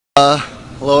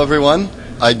Hello everyone.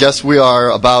 I guess we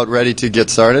are about ready to get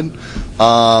started.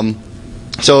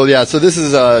 So this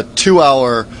is a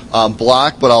 2-hour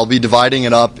block, but I'll be dividing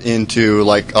it up into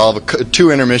I'll have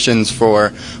 2 intermissions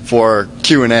for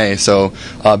Q&A. So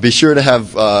be sure to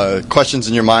have questions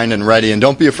in your mind and ready, and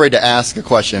don't be afraid to ask a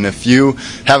question. If you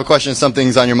have a question,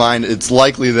 something's on your mind, it's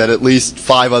likely that at least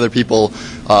 5 other people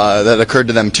that occurred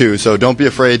to them too. So don't be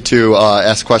afraid to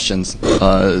ask questions.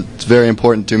 It's very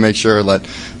important to make sure that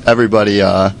everybody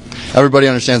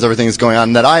understands everything that's going on,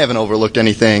 and that I haven't overlooked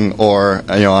anything, or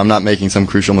I'm not making some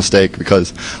crucial mistake,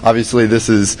 because obviously this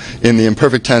is in the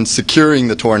imperfect tense, securing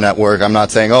the TOR network. I'm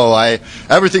not saying,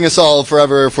 everything is solved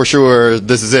forever for sure,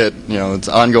 this is it. It's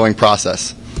an ongoing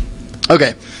process.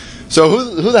 Okay, so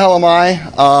who the hell am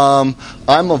I?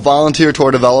 I'm a volunteer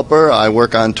TOR developer. I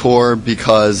work on TOR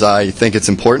because I think it's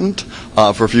important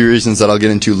for a few reasons that I'll get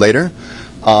into later.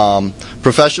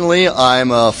 Professionally,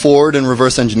 I'm a forward and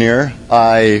reverse engineer.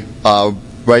 I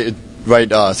write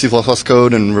C++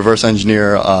 code and reverse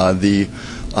engineer the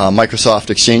Microsoft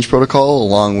Exchange protocol,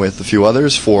 along with a few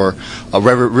others, for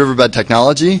Riverbed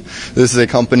Technology. This is a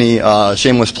company,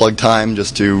 shameless plug time,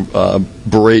 just to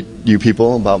berate you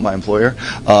people about my employer.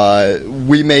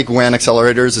 We make WAN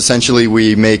accelerators. Essentially,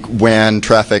 we make WAN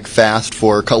traffic fast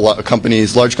for large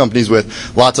companies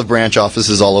with lots of branch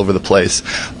offices all over the place.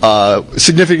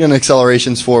 Significant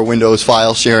accelerations for Windows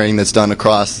file sharing that's done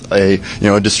across a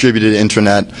distributed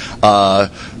intranet.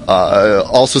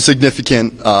 Also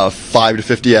significant 5 to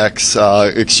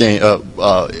 50x exchange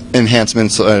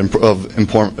enhancements of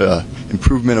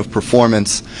improvement of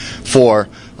performance for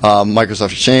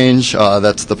Microsoft Exchange.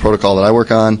 That's the protocol that I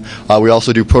work on. We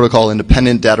also do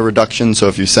protocol-independent data reduction. So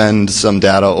if you send some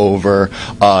data over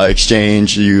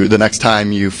Exchange, the next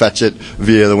time you fetch it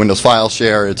via the Windows file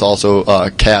share, it's also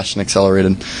cached and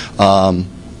accelerated.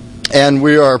 And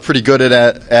we are pretty good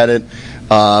at it.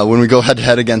 When we go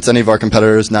head-to-head against any of our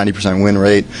competitors, 90% win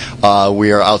rate.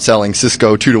 We are outselling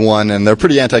Cisco 2-to-1, and they're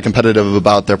pretty anti-competitive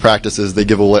about their practices. They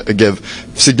give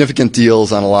significant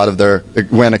deals on a lot of their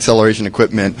WAN acceleration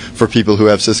equipment for people who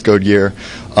have Cisco gear,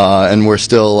 and we're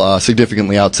still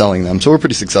significantly outselling them. So we're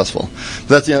pretty successful.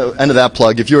 That's the end of that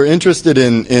plug. If you're interested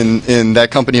in that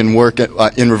company and work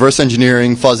in reverse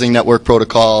engineering, fuzzing network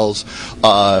protocols,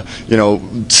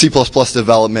 C++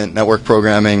 development, network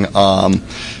programming,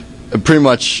 pretty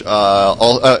much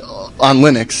on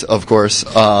Linux, of course.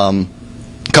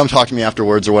 Come talk to me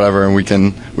afterwards or whatever, and we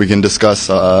can discuss,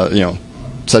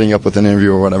 setting up with an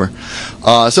interview or whatever.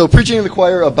 So preaching to the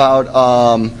choir about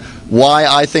why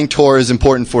I think TOR is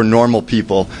important for normal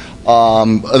people.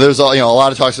 There's a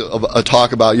lot of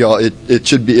talk about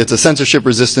it's a censorship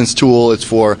resistance tool. It's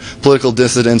for political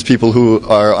dissidents, people who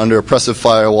are under oppressive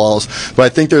firewalls. But I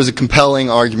think there's a compelling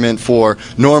argument for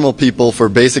normal people, for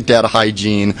basic data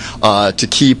hygiene, to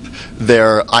keep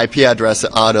their IP address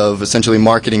out of essentially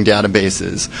marketing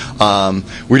databases.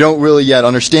 We don't really yet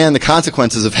understand the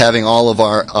consequences of having all of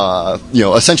our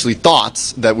essentially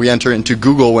thoughts that we enter into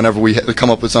Google whenever we come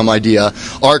up with some idea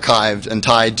archived and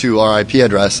tied to our IP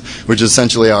address, which is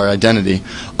essentially our identity.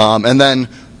 And then,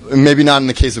 maybe not in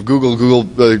the case of Google. Google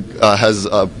has,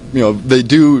 they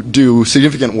do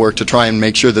significant work to try and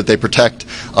make sure that they protect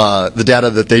the data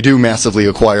that they do massively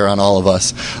acquire on all of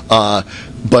us.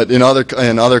 But in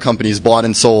other companies, bought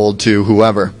and sold to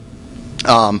whoever.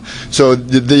 So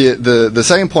the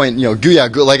second point,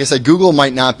 like I said, Google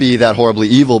might not be that horribly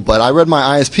evil, but I read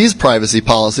my ISP's privacy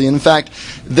policy. In fact,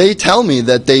 they tell me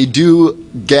that they do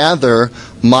gather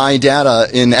my data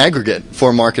in aggregate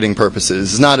for marketing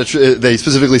purposes. It's not they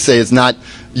specifically say it's not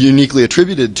uniquely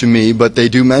attributed to me, but they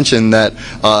do mention that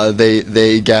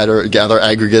they gather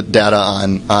aggregate data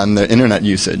on the internet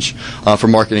usage for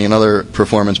marketing and other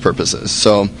performance purposes.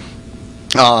 So.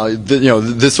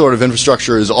 This sort of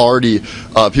infrastructure is already,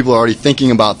 people are already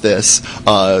thinking about this,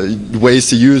 ways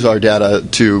to use our data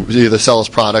to either sell us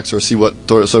products or see what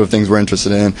sort of things we're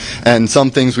interested in, and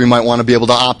some things we might want to be able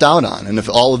to opt out on. And if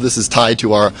all of this is tied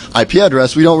to our IP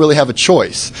address, we don't really have a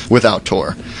choice without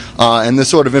TOR. And this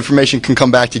sort of information can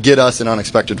come back to get us in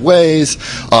unexpected ways.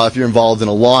 If you're involved in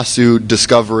a lawsuit,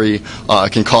 discovery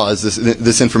can cause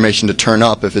this information to turn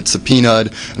up if it's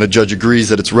subpoenaed and a judge agrees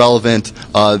that it's relevant.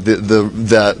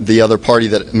 The other party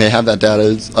that may have that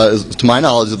data, to my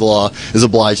knowledge of the law, is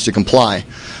obliged to comply.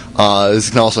 This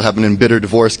can also happen in bitter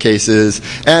divorce cases.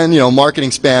 And,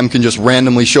 marketing spam can just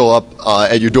randomly show up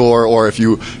at your door, or if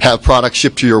you have products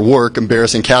shipped to your work,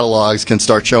 embarrassing catalogs can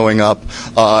start showing up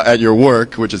at your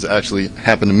work, which has actually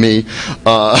happened to me,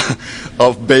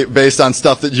 based on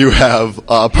stuff that you have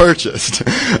purchased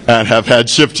and have had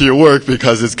shipped to your work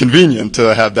because it's convenient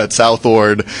to have that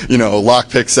Southord,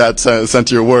 lockpick set sent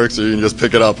to your work so you can just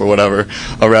pick it up or whatever,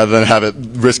 rather than have it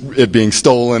risk it being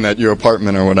stolen at your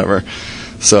apartment or whatever.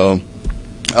 So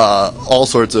all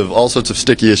sorts of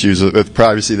sticky issues with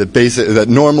privacy that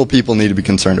normal people need to be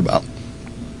concerned about.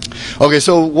 Okay,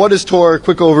 so what is TOR?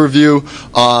 Quick overview.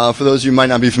 For those of you who might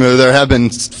not be familiar, there have been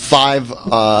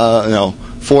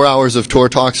 4 hours of TOR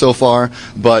talk so far,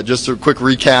 but just a quick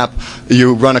recap.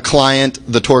 You run a client,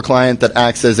 the TOR client, that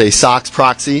acts as a SOX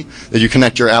proxy that you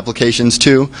connect your applications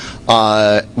to.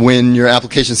 When your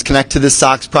applications connect to this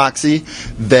SOX proxy,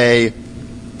 they're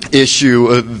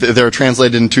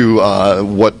translated into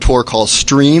what TOR calls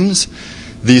streams.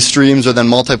 These streams are then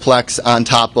multiplexed on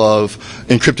top of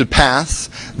encrypted paths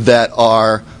that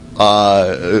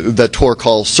TOR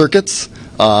calls circuits.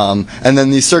 And then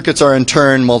these circuits are in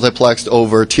turn multiplexed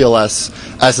over TLS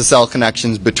SSL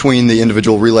connections between the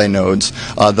individual relay nodes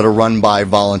that are run by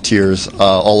volunteers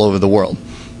all over the world.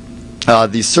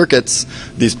 These circuits,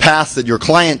 these paths that your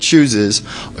client chooses,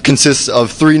 consists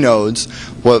of 3 nodes,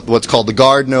 what's called the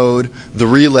guard node, the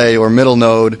relay or middle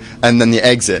node, and then the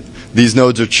exit. These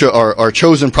nodes are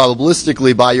chosen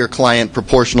probabilistically by your client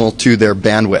proportional to their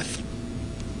bandwidth.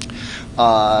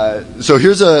 So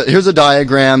here's a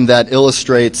diagram that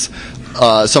illustrates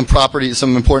the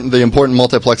important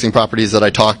multiplexing properties that I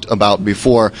talked about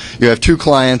before. You have 2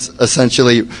 clients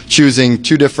essentially choosing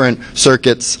 2 different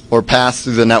circuits or paths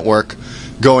through the network,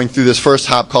 going through this first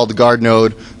hop called the guard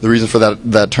node. The reason for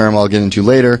that term I'll get into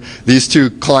later. These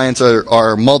 2 clients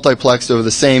are multiplexed over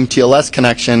the same TLS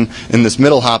connection in this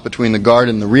middle hop between the guard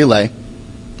and the relay.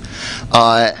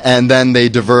 And then they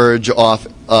diverge off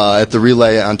at the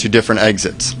relay onto different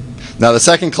exits. Now the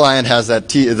second client has that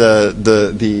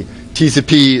the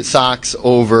TCP SOX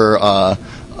over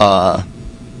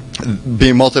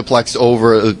being multiplexed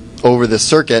over this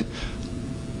circuit,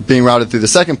 being routed through the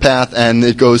second path, and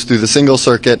it goes through the single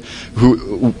circuit,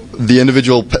 the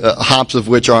individual hops of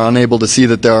which are unable to see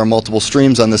that there are multiple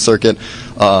streams on the circuit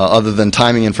other than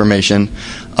timing information,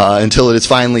 until it is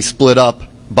finally split up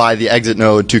by the exit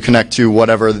node to connect to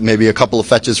whatever, maybe a couple of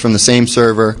fetches from the same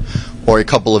server or a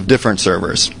couple of different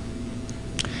servers.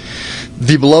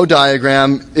 The below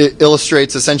diagram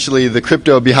illustrates essentially the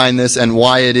crypto behind this and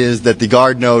why it is that the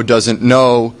guard node doesn't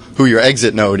know who your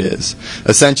exit node is.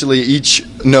 Essentially, each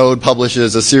node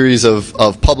publishes a series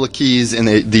of public keys in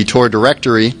the TOR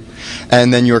directory,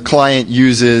 and then your client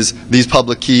uses these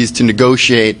public keys to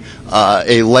negotiate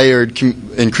a layered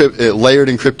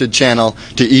encrypted channel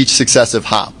to each successive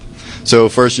hop. So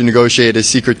first you negotiate a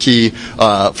secret key.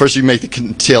 First you make the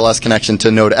TLS connection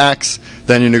to node X,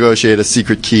 then you negotiate a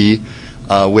secret key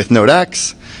with node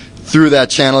X. Through that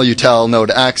channel, you tell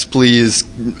node X, please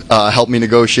help me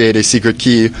negotiate a secret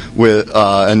key with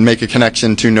and make a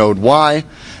connection to node Y.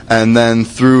 And then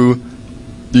through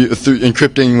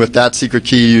encrypting with that secret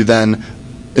key, you then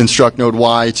instruct node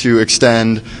Y to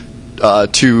extend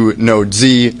to node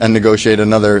Z and negotiate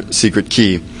another secret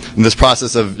key. And this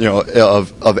process of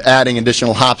adding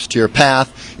additional hops to your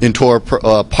path in TOR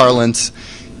parlance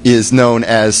is known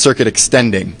as circuit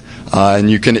extending. And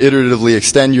you can iteratively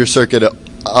extend your circuit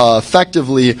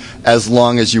effectively as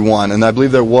long as you want. And I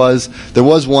believe there was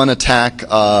one attack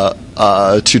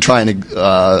to try and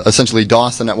essentially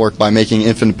DOS the network by making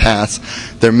infinite paths.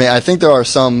 I think there are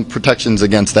some protections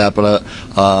against that, but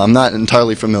I'm not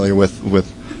entirely familiar with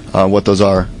what those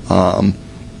are.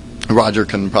 Roger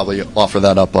can probably offer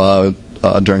that up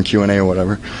during Q&A or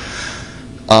whatever.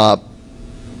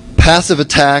 Passive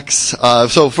attacks.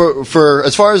 So for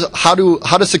as far as how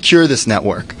to secure this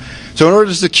network. So in order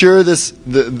to secure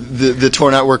the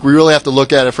TOR network, we really have to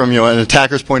look at it from an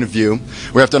attacker's point of view.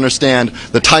 We have to understand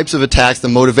the types of attacks, the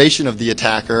motivation of the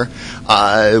attacker,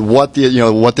 what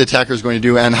the attacker is going to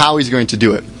do, and how he's going to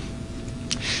do it.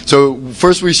 So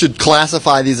first, we should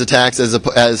classify these attacks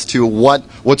as to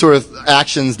what sort of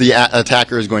actions the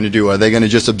attacker is going to do. Are they going to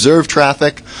just observe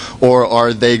traffic, or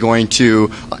are they going to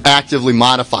actively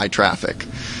modify traffic?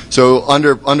 So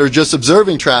under just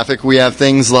observing traffic, we have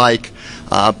things like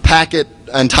packet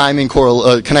and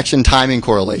connection timing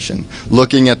correlation.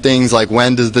 Looking at things like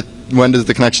when does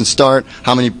the connection start,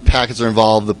 how many packets are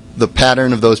involved, the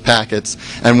pattern of those packets,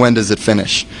 and when does it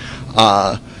finish.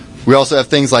 We also have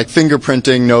things like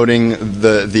fingerprinting, noting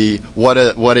what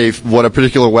a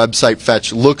particular website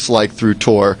fetch looks like through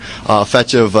Tor.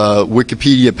 Fetch of a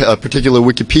particular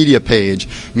Wikipedia page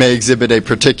may exhibit a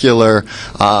particular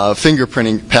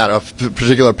fingerprinting pattern, a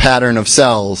particular pattern of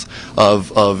cells of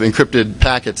encrypted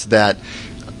packets that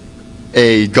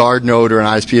a guard node or an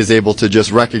ISP is able to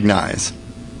just recognize.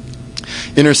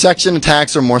 Intersection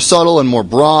attacks are more subtle and more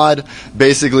broad.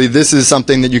 Basically, this is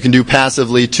something that you can do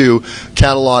passively to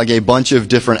catalog a bunch of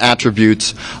different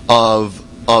attributes of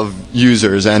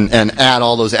users and add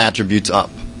all those attributes up.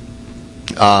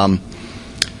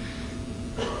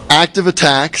 Active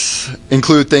attacks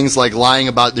include things like lying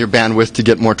about your bandwidth to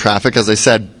get more traffic. As I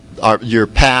said, your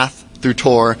path through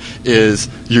Tor is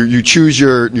you choose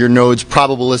your nodes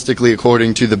probabilistically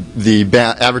according to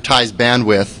the advertised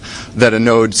bandwidth that a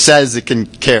node says it can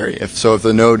carry. If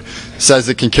the node says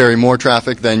it can carry more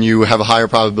traffic, then you have a higher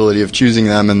probability of choosing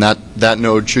them, and that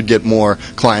node should get more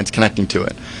clients connecting to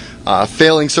it.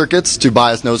 Failing circuits to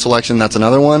bias node selection, that's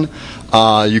another one.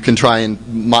 You can try and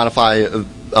modify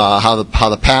how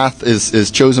the path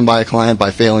is chosen by a client by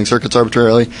failing circuits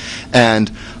arbitrarily,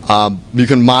 and you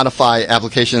can modify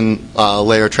application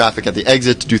layer traffic at the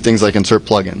exit to do things like insert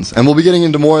plugins. And we'll be getting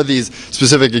into more of these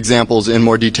specific examples in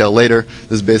more detail later.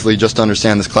 This is basically just to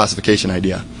understand this classification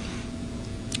idea.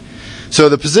 So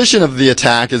the position of the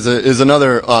attack is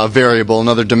another variable,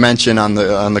 another dimension on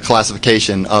the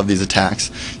classification of these attacks.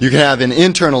 You can have an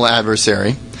internal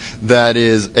adversary that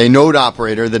is a node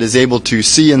operator that is able to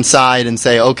see inside and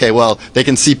say, okay, well, they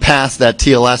can see past that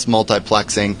TLS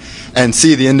multiplexing and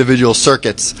see the individual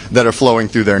circuits that are flowing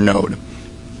through their node.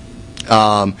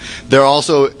 They're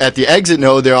also, at the exit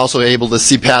node, they're also able to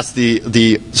see past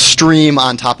the stream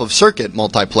on top of circuit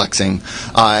multiplexing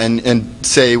and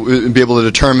say, be able to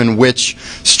determine which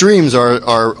streams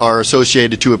are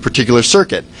associated to a particular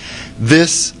circuit.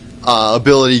 This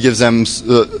ability gives them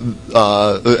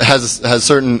has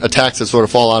certain attacks that sort of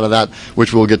fall out of that,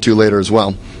 which we'll get to later as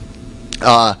well.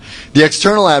 The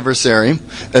external adversary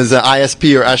is an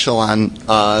ISP or echelon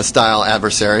style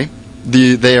adversary.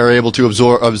 They are able to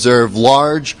observe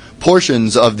large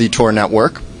portions of the Tor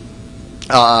network,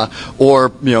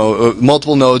 or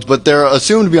multiple nodes, but they're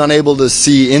assumed to be unable to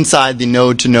see inside the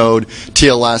node-to-node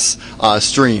TLS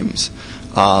streams.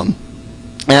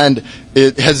 And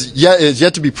it is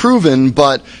yet to be proven,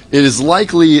 but it is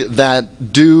likely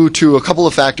that due to a couple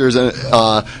of factors, in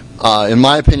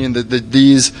my opinion, that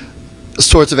these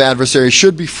sorts of adversaries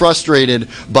should be frustrated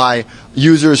by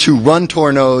users who run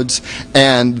Tor nodes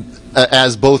and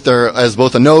as both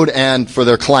a node and for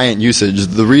their client usage.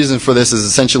 The reason for this is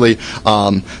essentially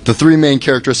the three main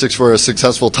characteristics for a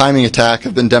successful timing attack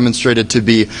have been demonstrated to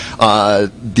be the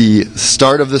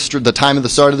time of the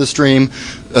start of the stream,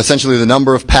 essentially the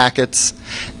number of packets,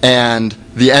 and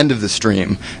the end of the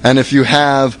stream. And if you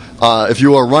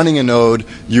are running a node,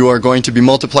 you are going to be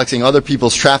multiplexing other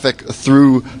people's traffic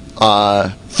through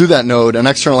that node. An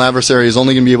external adversary is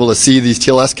only going to be able to see these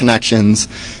TLS connections.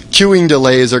 Queuing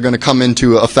delays are going to come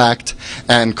into effect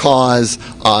and cause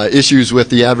issues with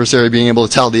the adversary being able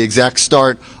to tell the exact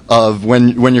start of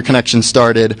when your connection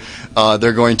started.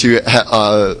 They're going to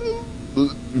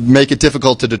make it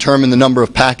difficult to determine the number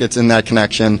of packets in that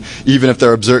connection, even if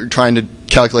they're trying to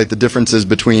calculate the differences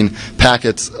between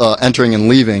packets entering and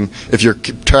leaving. If your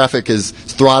traffic is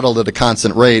throttled at a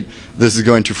constant rate, this is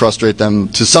going to frustrate them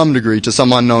to some degree, to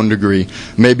some unknown degree,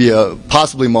 maybe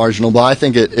possibly marginal, but I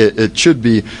think it should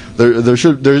be,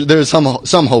 there's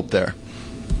some hope there.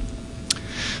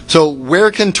 So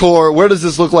where does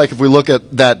this look like if we look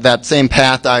at that same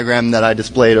path diagram that I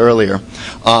displayed earlier?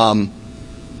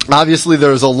 Obviously,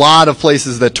 there's a lot of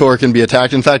places that Tor can be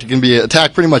attacked. In fact, it can be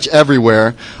attacked pretty much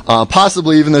everywhere.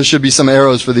 Possibly even there should be some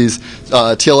arrows for these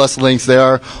TLS links. They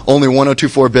are only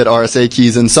 1024-bit RSA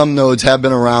keys, and some nodes have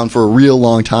been around for a real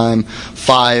long time,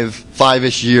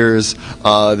 five-ish years.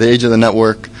 The age of the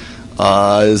network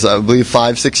is, I believe,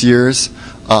 5-6 years.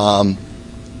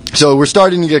 So we're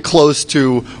starting to get close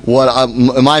to what,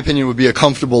 in my opinion, would be a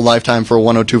comfortable lifetime for a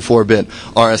 1024-bit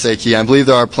RSA key. I believe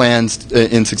there are plans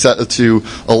to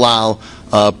allow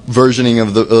versioning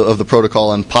of the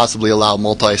protocol and possibly allow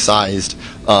multi-sized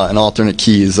and alternate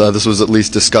keys. This was at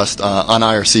least discussed on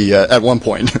IRC at one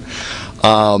point.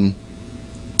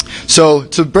 So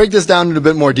to break this down in a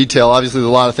bit more detail, obviously there's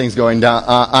a lot of things going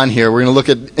on here. We're going to look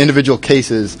at individual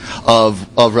cases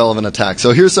of relevant attacks.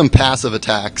 So here's some passive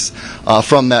attacks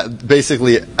from that,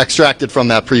 basically extracted from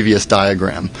that previous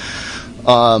diagram.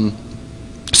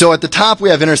 So at the top we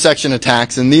have intersection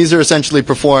attacks, and these are essentially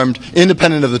performed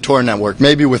independent of the Tor network,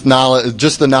 maybe with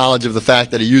just the knowledge of the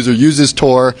fact that a user uses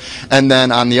Tor, and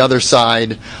then on the other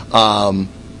side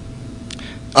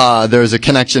there's a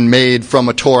connection made from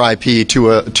a TOR IP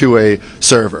to a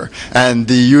server, and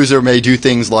the user may do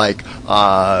things like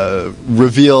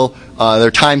reveal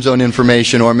their time zone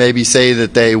information, or maybe say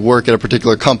that they work at a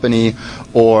particular company,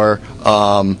 or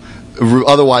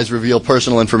otherwise reveal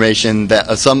personal information,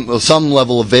 that some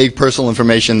level of vague personal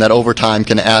information that over time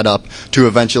can add up to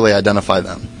eventually identify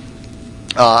them.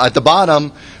 At the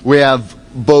bottom, we have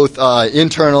both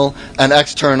internal and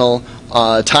external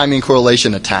timing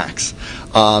correlation attacks.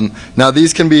 Now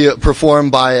these can be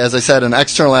performed by, as I said, an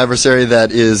external adversary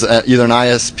that is either an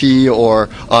ISP or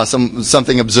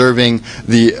something observing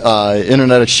the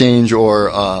internet exchange or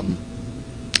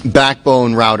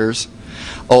backbone routers.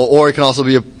 Or it can also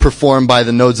be performed by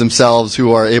the nodes themselves,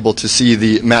 who are able to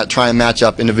see try and match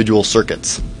up individual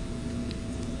circuits.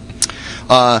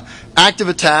 Active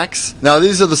attacks. Now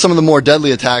these are some of the more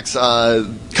deadly attacks. A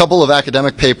couple of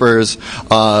academic papers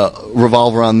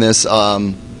revolve around this.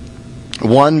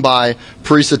 One by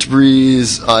Parisa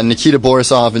Tabriz, Nikita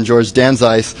Borisov, and George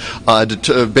Danzais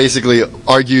basically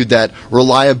argued that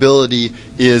reliability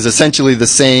is essentially the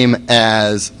same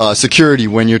as security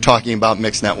when you're talking about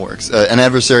mixed networks. An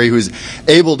adversary who's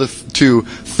able to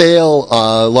fail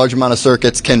a large amount of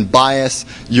circuits can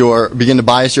begin to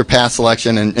bias your path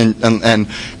selection,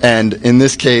 and in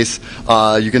this case,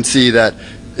 you can see that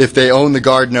if they own the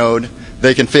guard node,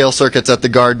 they can fail circuits at the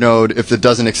guard node if it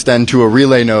doesn't extend to a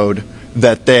relay node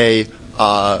that they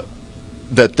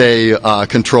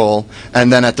control,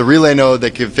 and then at the relay node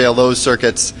they can fail those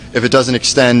circuits if it doesn't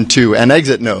extend to an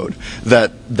exit node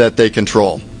that they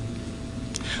control.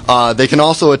 They can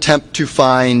also attempt to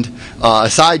find a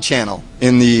side channel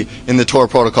in the TOR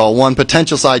protocol. One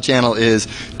potential side channel is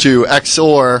to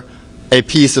XOR a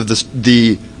piece of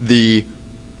the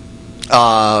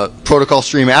protocol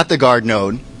stream at the guard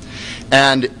node,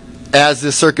 and as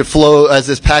this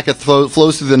packet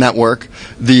flows through the network,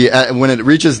 when it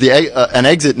reaches an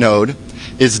exit node,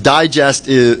 its digest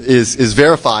is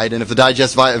verified, and if the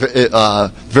digest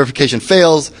verification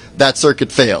fails, that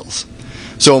circuit fails.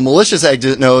 So a malicious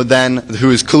exit node then, who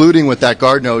is colluding with that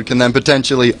guard node, can then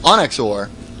potentially un-XOR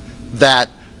that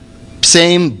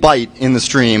same byte in the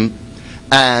stream,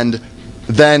 and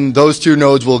then those two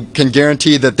nodes can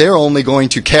guarantee that they're only going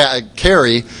to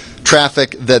carry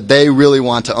traffic that they really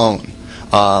want to own.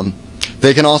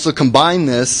 They can also combine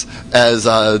this, as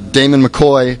Damon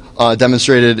McCoy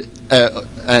demonstrated,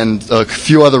 and a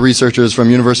few other researchers from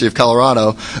University of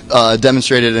Colorado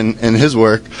demonstrated in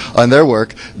their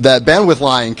work, that bandwidth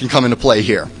lying can come into play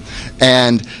here.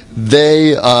 And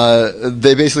they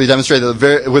basically demonstrated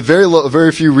that with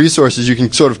very few resources, you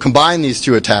can sort of combine these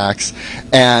two attacks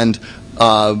and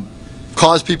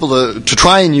cause people to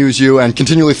try and use you and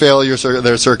continually fail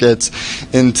their circuits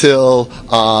until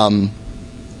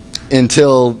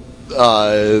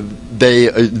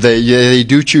they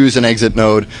do choose an exit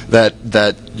node that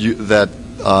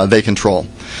they control.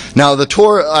 Now the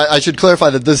TOR, I should clarify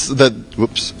that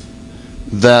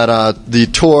the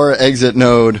TOR exit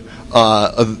node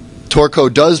TOR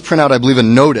code does print out, I believe, a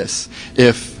notice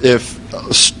if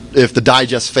the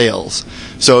digest fails.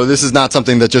 So this is not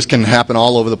something that just can happen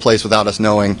all over the place without us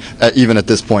knowing, even at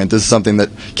this point. This is something that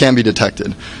can be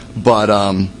detected. But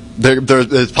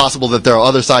it's possible that there are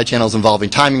other side channels involving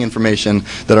timing information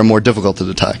that are more difficult to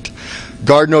detect.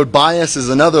 Guard node bias is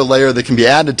another layer that can be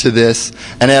added to this.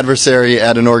 An adversary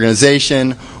at an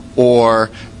organization or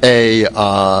a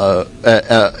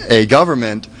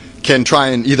government can try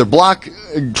and either block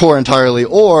TOR entirely,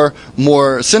 or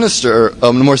more sinister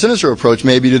approach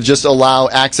maybe to just allow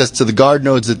access to the guard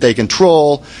nodes that they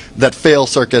control that fail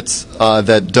circuits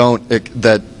that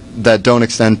don't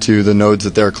extend to the nodes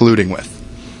that they're colluding with.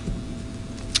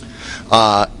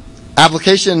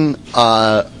 Application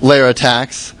layer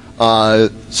attacks.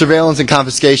 Surveillance and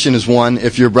confiscation is one.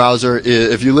 If your browser,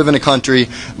 if you live in a country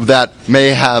that may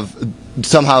have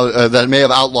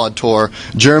outlawed TOR,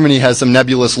 Germany has some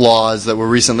nebulous laws that were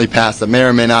recently passed that may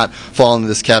or may not fall into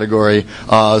this category.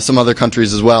 Some other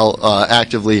countries as well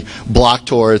actively block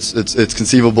TOR. It's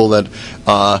conceivable that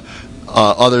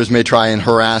others may try and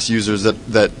harass users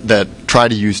that try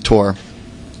to use TOR.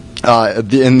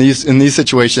 In these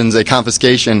situations, a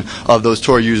confiscation of those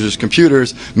TOR users'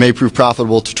 computers may prove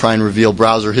profitable to try and reveal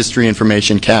browser history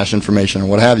information, cache information, or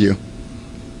what have you.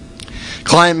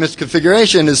 Client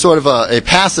misconfiguration is sort of a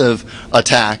passive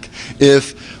attack.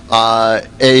 If a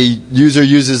user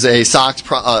uses the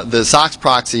SOX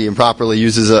proxy improperly,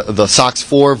 uses the SOX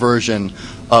 4 version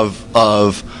of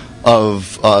the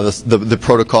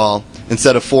protocol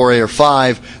instead of 4A or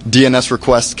 5, DNS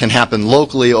requests can happen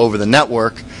locally over the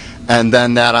network, and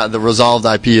then the resolved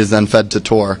IP is then fed to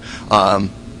TOR.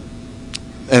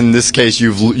 in this case,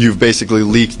 you've basically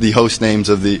leaked the host names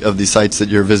of the sites that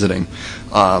you're visiting.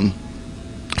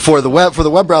 For the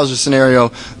web browser scenario,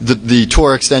 the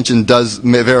TOR extension does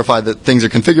verify that things are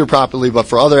configured properly, but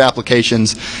for other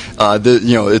applications,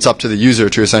 it's up to the user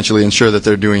to essentially ensure that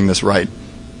they're doing this right.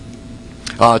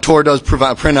 TOR does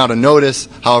print out a notice.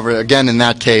 However, again, in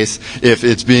that case, if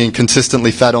it's being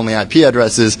consistently fed only IP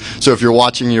addresses, so if you're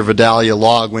watching your Vidalia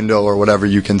log window or whatever,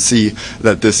 you can see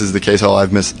that this is the case. Oh, I've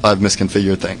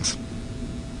misconfigured things.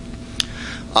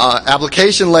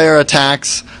 Application layer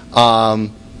attacks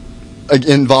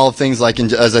involve things like,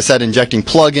 as I said, injecting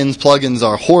plugins. Plugins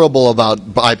are horrible about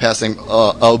bypassing,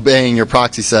 obeying your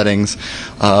proxy settings,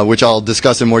 which I'll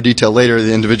discuss in more detail later.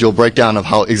 The individual breakdown of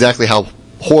exactly how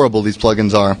horrible these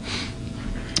plugins are.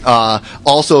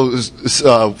 Also,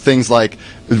 things like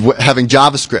having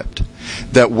JavaScript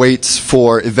that waits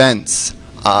for events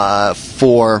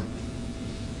for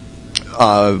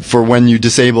when you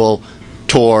disable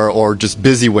TOR, or just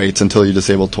busy waits until you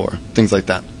disable TOR. Things like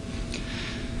that.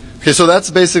 Okay, so that's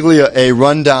basically a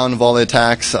rundown of all the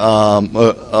attacks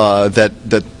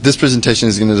that this presentation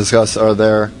is going to discuss. Are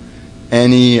there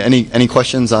any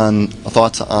questions on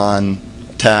thoughts on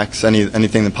attacks?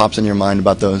 Anything that pops in your mind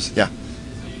about those? Yeah. So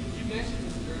you mentioned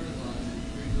the German line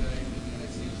briefly. It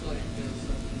seems like there's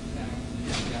some attacks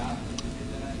that adapt to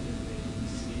that they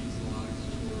seize logs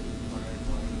for prior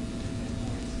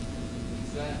endpoints.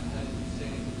 Is that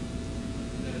saying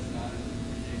that it's not an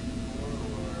application for,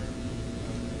 or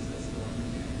is that still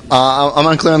okay? I'm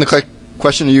unclear on the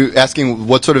question. Are you asking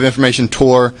what sort of information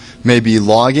TOR may be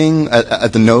logging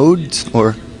at the nodes,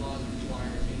 or?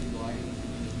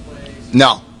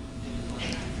 No.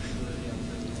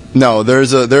 No, there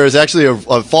is actually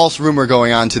a false rumor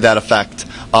going on to that effect.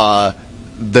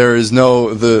 There is no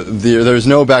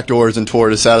backdoors in TOR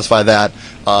to satisfy that.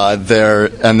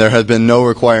 There have been no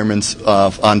requirements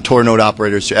on TOR node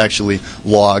operators to actually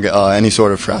log any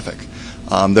sort of traffic.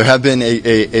 There have been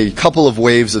a couple of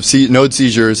waves of node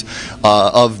seizures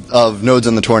of nodes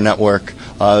on the TOR network.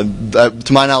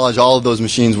 To my knowledge, all of those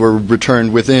machines were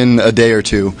returned within a day or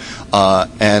two,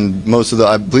 and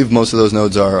I believe most of those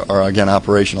nodes are again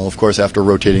operational. Of course, after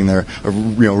rotating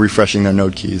refreshing their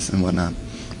node keys and whatnot.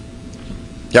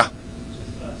 Yeah.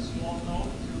 Just a small note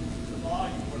to the law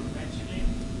you were mentioning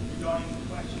regarding the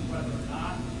question whether or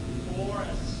not TOR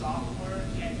as a software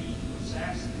can be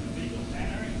processed in a legal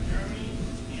manner in Germany,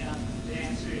 and the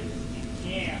answer is it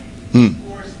can. Of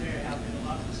course, there have been a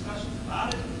lot of discussions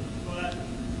about it, but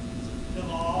the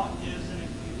law is an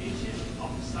implementation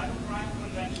of the Cybercrime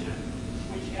Convention,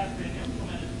 which has been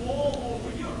implemented all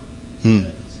over Europe.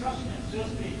 The discussion has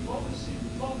just been focused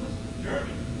on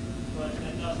Germany, but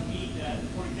that doesn't mean that,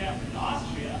 for example, in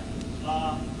Austria,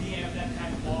 we have that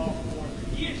kind of law for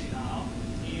 3 years now,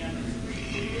 and it's pretty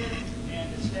clear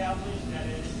and established that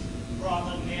it's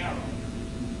rather narrow.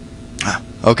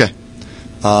 Okay.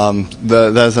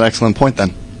 That is an excellent point then.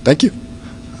 Thank you.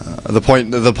 The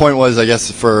point was, I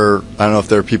guess, I don't know if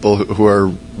there are people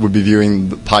who would be viewing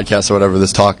the podcast or whatever,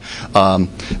 this talk,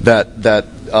 that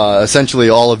essentially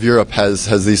all of Europe has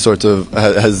this sort of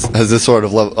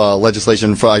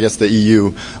legislation. For, I guess, the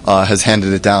EU has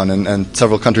handed it down, and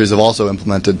several countries have also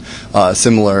implemented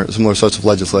similar sorts of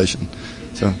legislation.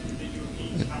 So,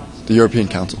 the European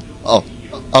Council. Oh,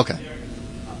 okay.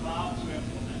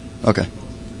 Okay.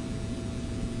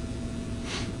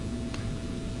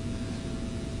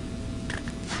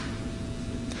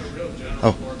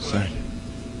 Oh, sorry.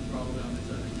 Probably on this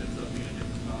other, that's something I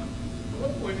didn't talk. At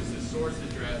what point is the source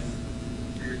address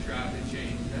for your traffic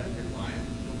change? Is that at your client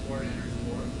before it enters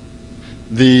TOR?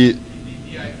 The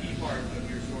IP part of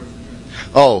your source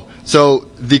address. Oh, so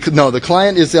the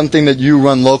client is something that you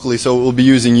run locally, so it will be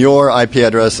using your IP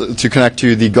address to connect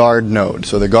to the guard node.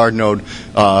 So the guard node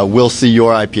will see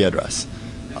your IP address.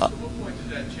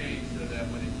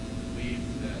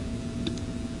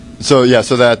 So yeah,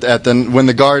 so that when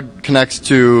the guard connects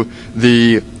to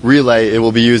the relay, it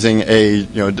will be using a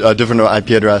different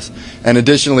IP address, and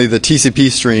additionally, the TCP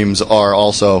streams are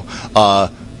also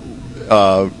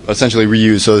essentially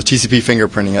reused. So the TCP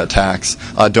fingerprinting attacks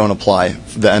don't apply.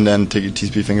 The end-to-end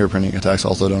TCP fingerprinting attacks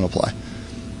also don't apply.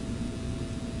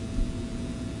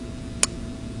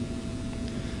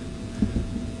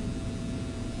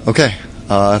 Okay.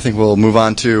 I think we'll move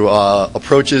on to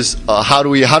approaches. How do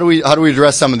we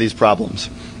address some of these problems,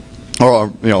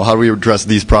 or how do we address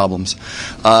these problems?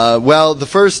 Well, the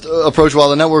first approach, while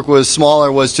the network was smaller,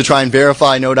 was to try and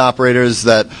verify node operators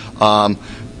that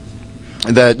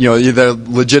either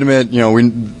legitimate.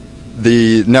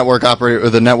 The network operator or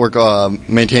the network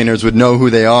maintainers would know who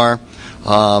they are.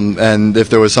 and if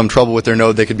there was some trouble with their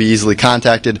node, they could be easily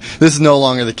contacted. This is no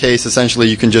longer the case. Essentially,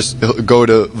 you can just go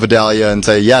to Vidalia and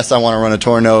say, yes, I want to run a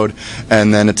TOR node,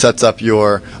 and then it sets up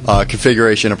your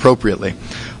configuration appropriately.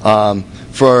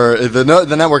 For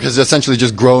the network has essentially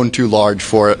just grown too large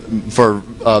for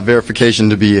verification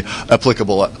to be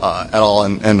applicable at all,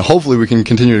 and hopefully we can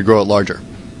continue to grow it larger.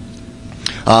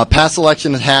 Path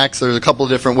selection hacks. There's a couple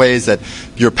of different ways that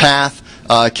your path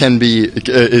can be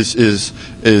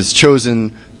is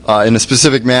chosen in a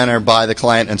specific manner by the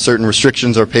client, and certain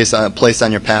restrictions are placed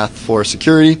on your path for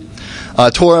security.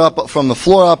 TOR up from the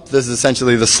floor up. This is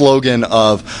essentially the slogan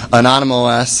of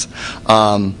AnonymOS.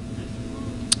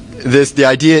 The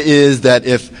idea is that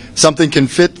if something can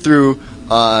fit through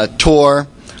TOR,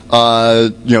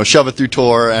 shove it through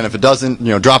TOR, and if it doesn't,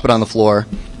 drop it on the floor.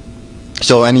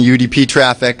 So any UDP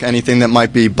traffic, anything that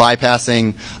might be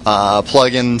bypassing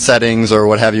plugin settings or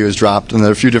what have you is dropped. And there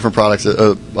are a few different projects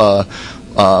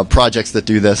that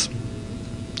do this.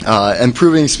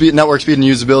 Improving network speed and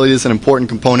usability is an important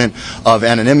component of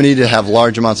anonymity to have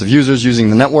large amounts of users using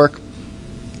the network.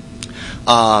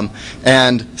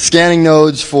 And scanning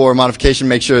nodes for modification,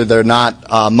 make sure they're not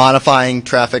modifying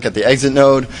traffic at the exit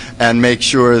node, and make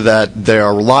sure that they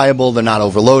are reliable, they're not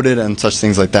overloaded, and such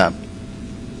things like that.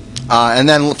 And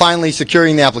then finally,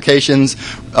 securing the applications,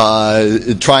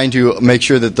 trying to make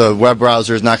sure that the web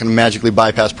browser is not going to magically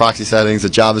bypass proxy settings,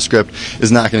 that JavaScript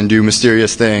is not going to do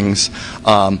mysterious things.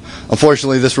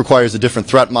 Unfortunately, this requires a different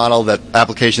threat model that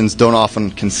applications don't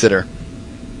often consider.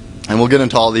 And we'll get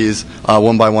into all these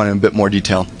one by one in a bit more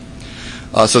detail.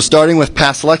 So starting with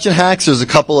path selection hacks, there's a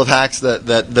couple of hacks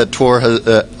that TOR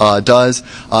does.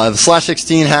 The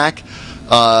 /16 hack,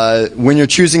 when you're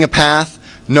choosing a path,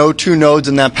 no two nodes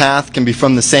in that path can be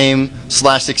from the same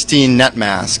 /16 net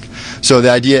mask. So the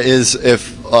idea is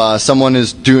if someone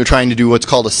is trying to do what's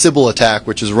called a Sybil attack,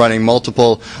 which is running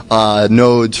multiple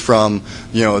nodes from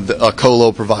a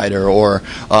colo provider, or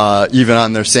even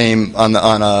on their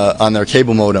on their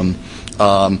cable modem,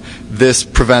 this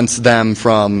prevents them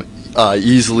from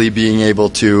easily being able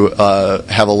to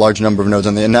have a large number of nodes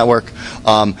on the network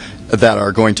that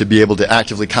are going to be able to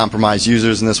actively compromise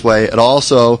users in this way. It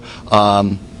also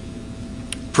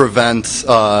prevents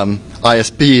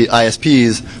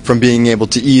ISPs from being able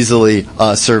to easily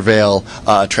surveil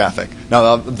traffic.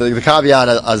 Now, the caveat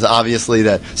is obviously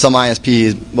that some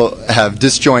ISPs have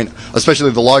disjoint,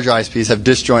 especially the larger ISPs, have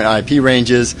disjoint IP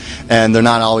ranges, and they're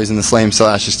not always in the same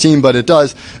 /16. But it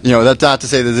does, that's not to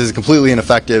say that this is completely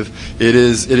ineffective. It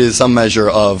is some measure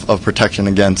of protection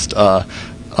against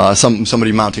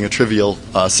somebody mounting a trivial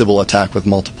Sybil attack with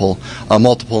multiple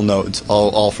nodes,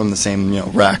 all from the same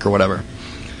rack or whatever.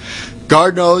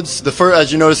 Guard nodes,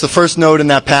 as you notice, the first node in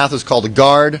that path is called a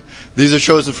guard. These are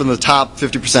chosen from the top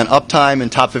 50% uptime and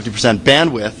top 50%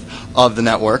 bandwidth of the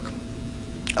network.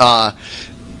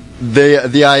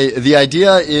 The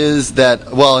idea is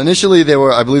that, well, initially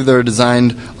I believe they were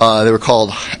designed, they were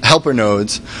called helper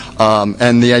nodes,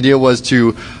 and the idea was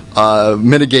to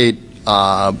mitigate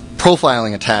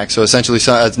profiling attacks. So essentially,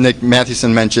 as Nick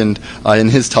Mathewson mentioned in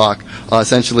his talk,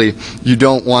 essentially you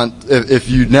don't want, if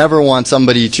you never want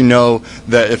somebody to know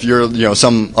that if you're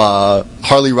some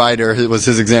Harley rider, it was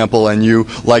his example, and you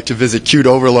like to visit Qt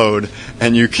overload,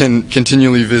 and you can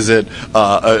continually visit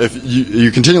if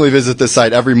you continually visit this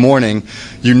site every morning,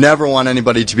 you never want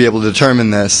anybody to be able to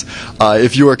determine this.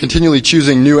 If you are continually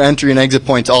choosing new entry and exit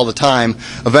points all the time,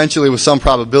 eventually with some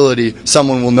probability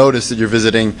someone will notice that you're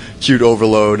visiting Qt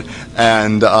overload,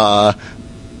 and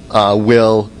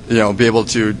will be able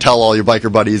to tell all your biker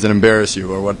buddies and embarrass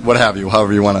you, or what have you,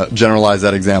 however you want to generalize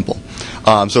that example.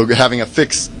 So having a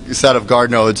fixed set of guard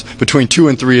nodes between 2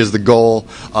 and 3 is the goal.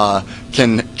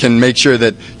 Can make sure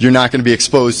that you're not going to be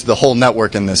exposed to the whole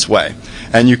network in this way,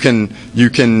 and you can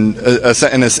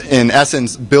in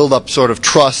essence build up sort of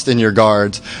trust in your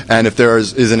guards. And if there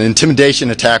is an intimidation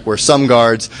attack where some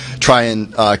guards try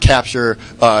and capture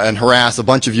and harass a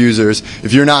bunch of users,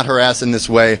 if you're not harassed in this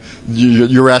way,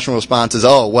 your rational response is,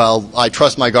 oh well, I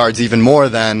trust my guards even more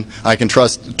than I can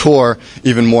trust TOR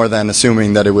even more than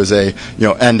assuming that it was a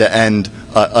end-to-end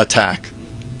attack.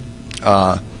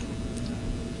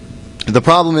 The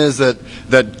problem is that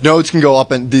nodes can go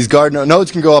up, and these guard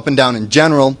nodes can go up and down in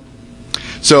general.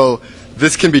 So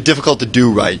this can be difficult to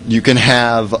do right. You can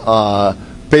have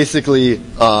basically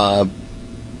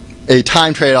a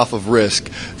time trade-off of risk.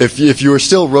 If you are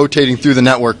still rotating through the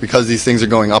network because these things are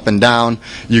going up and down,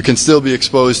 you can still be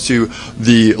exposed to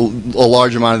a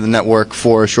large amount of the network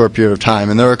for a short period of time.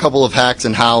 And there are a couple of hacks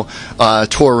in how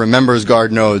TOR remembers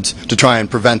guard nodes to try and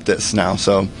prevent this now.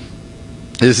 So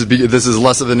this is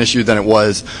less of an issue than it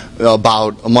was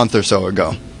about a month or so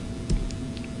ago.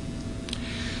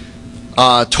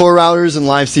 TOR routers and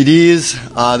live CDs.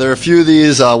 There are a few of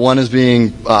these. One is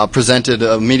being presented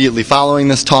immediately following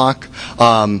this talk.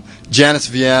 Janus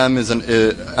VM is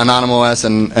an OS,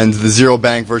 and the Zero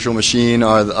Bank virtual machine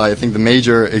are, I think, the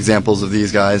major examples of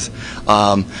these guys.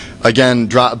 Again,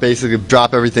 basically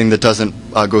drop everything that doesn't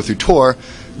go through TOR.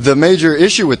 The major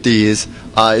issue with these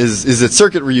is that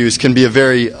circuit reuse can be a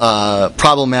very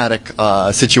problematic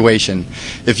situation.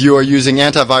 If you are using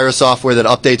antivirus software that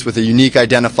updates with a unique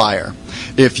identifier,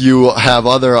 if you have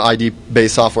other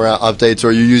ID-based software updates,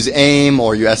 or you use AIM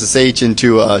or you SSH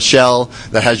into a shell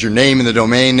that has your name in the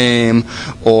domain name,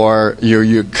 or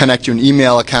you connect to an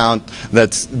email account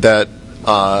that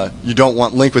you don't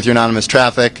want linked with your anonymous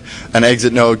traffic, an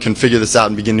exit node can figure this out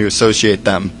and begin to associate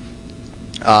them.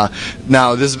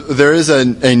 Now, there is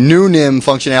a new NIM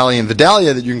functionality in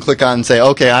Vidalia that you can click on and say,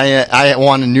 okay, I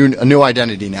want a new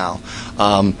identity now.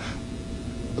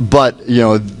 But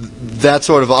that's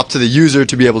sort of up to the user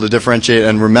to be able to differentiate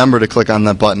and remember to click on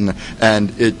that button,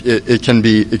 and it can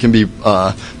be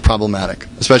problematic,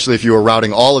 especially if you are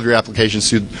routing all of your applications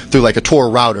through like a TOR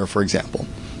router, for example.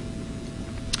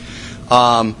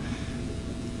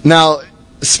 Now,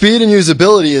 speed and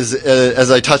usability,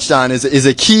 as I touched on, is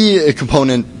a key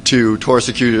component to TOR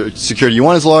security. You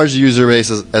want as large a user base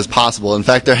as possible. In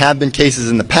fact, there have been cases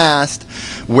in the past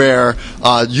where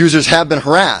users have been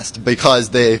harassed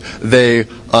because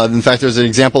in fact, there's an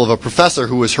example of a professor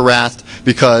who was harassed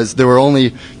because there were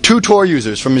only 2 TOR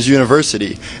users from his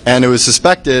university, and it was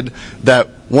suspected that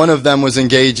one of them was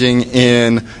engaging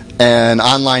in an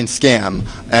online scam,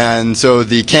 and so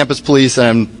the campus police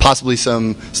and possibly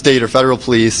some state or federal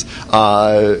police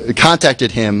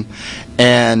contacted him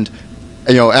and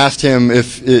asked him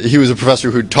if he was a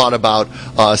professor who taught about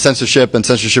censorship and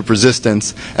censorship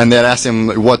resistance, and they had asked him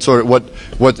what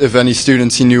if any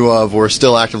students he knew of were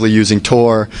still actively using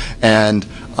TOR, and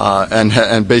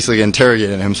basically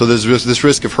interrogated him. So there's this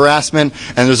risk of harassment,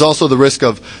 and there's also the risk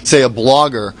of, say, a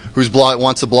blogger who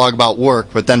wants to blog about work,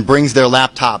 but then brings their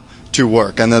laptop to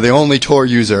work, and they're the only TOR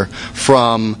user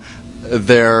from at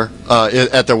their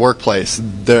workplace.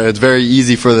 It's very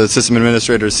easy for the system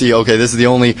administrator to see, okay, this is the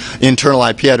only internal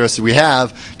IP address that we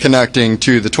have connecting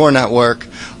to the TOR network.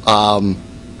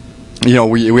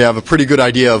 We have a pretty good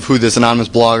idea of who this anonymous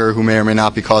blogger, who may or may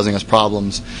not be causing us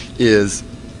problems, is,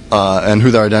 and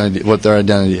what their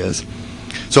identity is.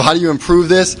 So how do you improve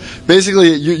this?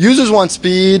 Basically, users want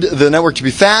speed, the network to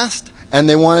be fast, and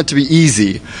they want it to be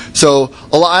easy. So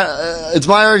it's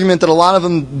my argument that a lot of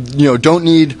them, don't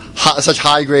need such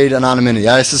high-grade anonymity.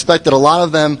 I suspect that a lot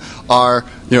of them are,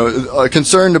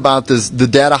 concerned about the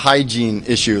data hygiene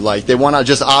issue. Like they want to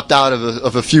just opt out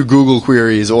of a few Google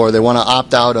queries, or they want to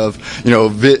opt out of,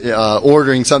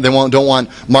 ordering something. They don't want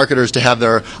marketers to have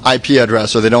their IP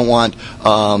address, or they don't want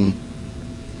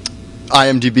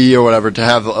IMDb or whatever to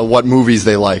have what movies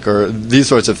they like, or these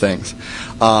sorts of things.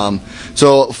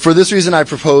 So for this reason, I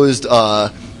proposed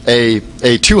a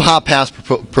 2-hop pass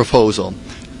proposal.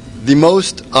 The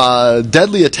most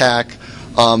deadly attack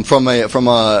from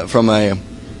a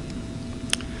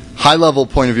high-level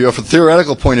point of view, or from a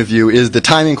theoretical point of view, is the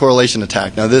timing correlation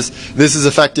attack. Now, this is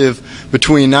effective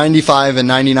between 95 and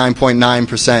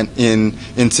 99.9%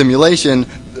 in simulation.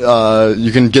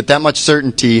 You can get that much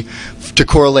certainty to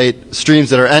correlate streams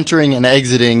that are entering and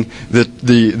exiting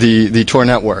the TOR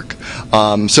network.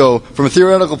 So from a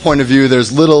theoretical point of view,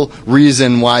 there's little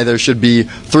reason why there should be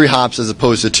 3 hops as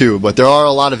opposed to 2, but there are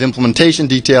a lot of implementation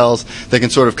details that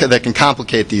can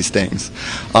complicate these things.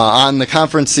 On the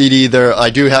conference CD,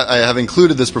 I have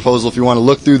included this proposal. If you want to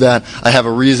look through that, I have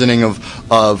a reasoning of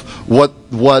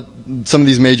what some of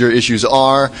these major issues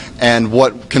are and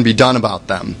what can be done about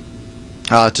them.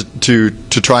 To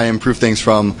try and improve things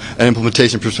from an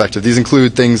implementation perspective. These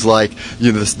include things like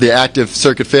the active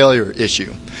circuit failure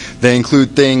issue. They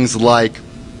include things like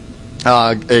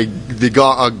a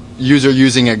user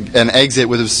using an exit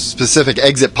with a specific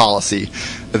exit policy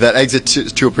that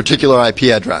exits to a particular IP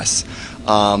address,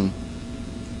 and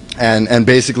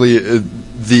basically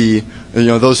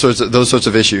those sorts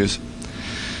of issues.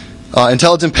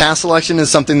 Intelligent pass selection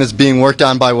is something that's being worked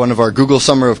on by one of our Google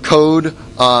Summer of Code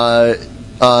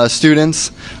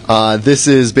students. This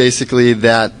is basically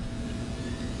that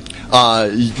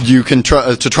you can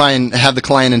try and have the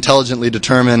client intelligently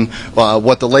determine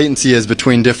what the latency is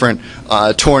between different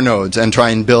TOR nodes, and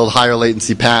try and build higher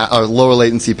latency or lower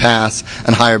latency paths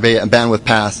and higher bandwidth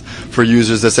paths for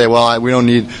users that say, well, we don't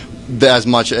need as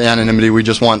much anonymity. We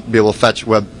just want to be able to fetch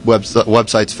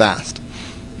websites fast,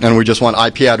 and we just want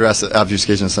IP address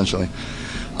obfuscation essentially.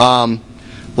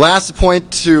 Last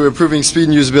point to improving speed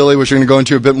and usability, which we're going to go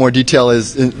into a bit more detail,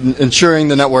 is ensuring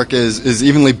the network is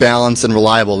evenly balanced and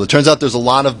reliable. It turns out there's a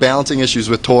lot of balancing issues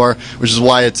with TOR, which is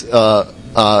why it's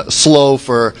slow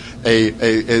for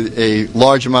a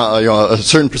large amount, a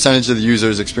certain percentage of the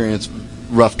users experience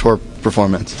rough TOR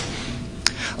performance.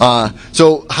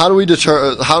 So how do we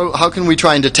how can we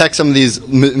try and detect some of these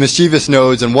mischievous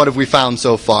nodes, and what have we found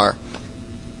so far?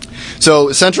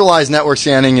 So centralized network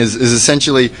scanning is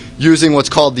essentially using what's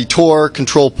called the TOR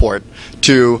control port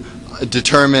to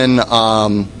determine.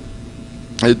 The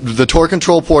TOR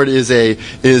control port is a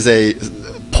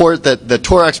port that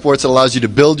TOR exports that allows you to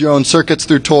build your own circuits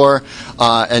through TOR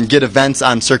and get events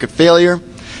on circuit failure,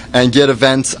 and get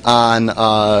events on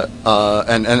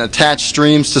and attach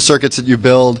streams to circuits that you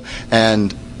build,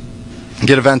 and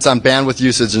get events on bandwidth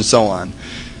usage and so on.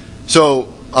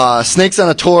 So Snakes on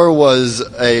a TOR was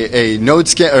a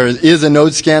node is a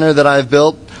node scanner that I've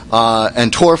built, and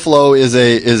TORflow is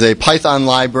a Python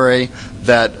library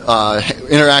that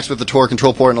interacts with the TOR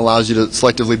control port and allows you to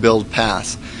selectively build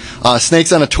paths.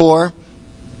 Snakes on a TOR.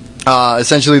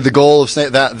 Essentially, the goal of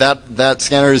that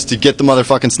scanner is to get the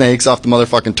motherfucking snakes off the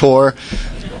motherfucking TOR,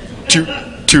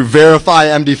 to verify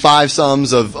MD5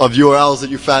 sums of URLs that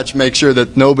you fetch, make sure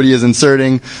that nobody is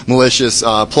inserting malicious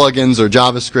plugins or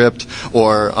JavaScript,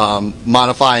 or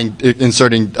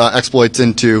inserting exploits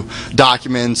into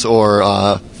documents or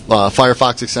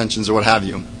Firefox extensions or what have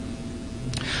you.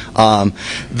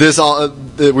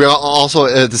 We also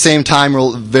at the same time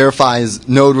verifies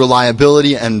node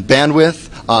reliability and bandwidth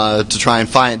to try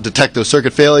and detect those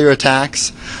circuit failure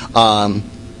attacks.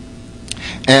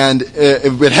 And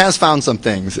it has found some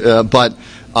things, but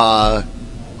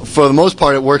for the most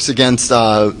part, it works against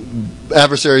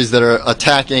adversaries that are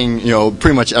attacking,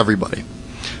 pretty much everybody.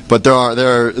 But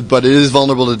but it is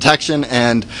vulnerable to detection,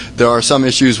 and there are some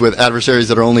issues with adversaries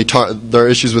that are only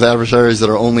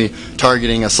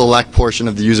targeting a select portion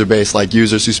of the user base, like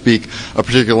users who speak a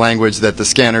particular language that the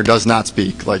scanner does not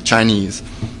speak, like Chinese.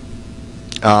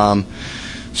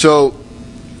 So,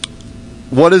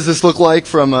 what does this look like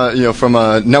from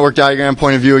a network diagram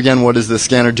point of view? Again, what is the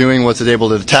scanner doing? What's it able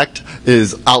to detect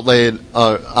is outlaid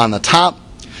on the top.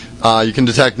 You can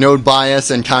detect node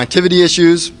bias and connectivity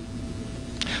issues,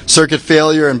 circuit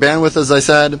failure and bandwidth, as I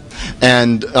said,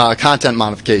 and content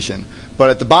modification. But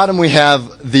at the bottom we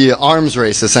have the arms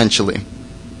race, essentially.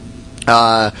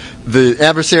 The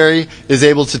adversary is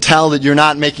able to tell that you're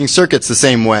not making circuits the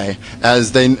same way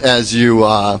as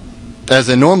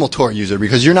a normal TOR user,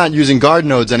 because you're not using guard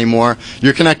nodes anymore.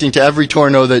 You're connecting to every TOR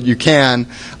node that you can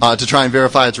to try and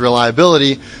verify its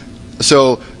reliability.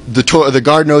 So the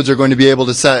guard nodes are going to be able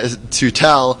to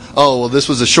tell, oh, well, this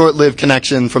was a short-lived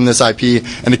connection from this IP,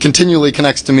 and it continually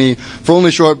connects to me for only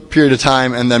a short period of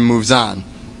time and then moves on.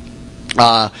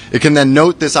 It can then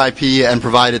note this IP and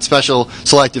provide its special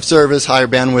selective service, higher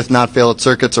bandwidth, not fail at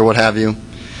circuits, or what have you.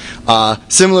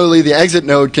 Similarly, the exit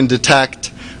node can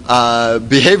detect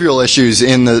behavioral issues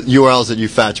in the URLs that you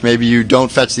fetch. Maybe you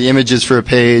don't fetch the images for a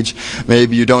page.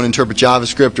 Maybe you don't interpret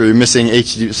JavaScript, or you're missing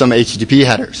some HTTP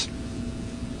headers.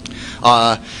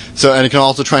 And it can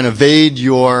also try and evade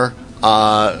your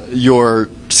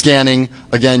scanning,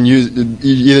 again,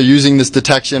 either using this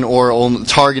detection or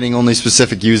targeting only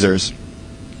specific users.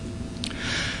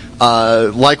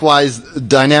 Likewise,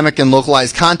 dynamic and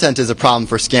localized content is a problem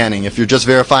for scanning. If you're just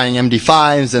verifying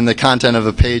MD5s and the content of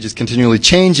a page is continually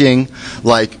changing,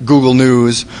 like Google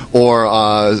News or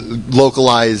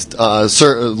localized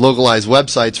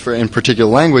websites in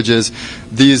particular languages,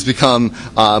 these become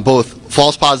both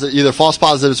either false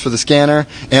positives for the scanner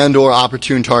and/or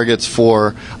opportune targets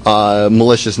for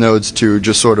malicious nodes to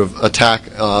just sort of attack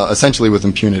essentially with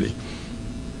impunity.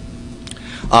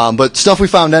 But stuff we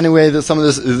found anyway, that some of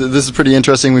this is pretty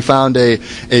interesting. We found a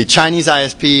Chinese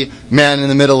ISP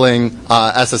man-in-the-middling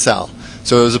SSL.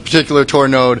 So it was a particular TOR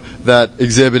node that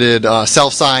exhibited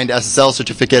self-signed SSL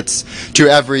certificates to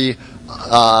every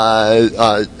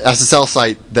SSL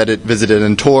site that it visited,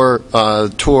 and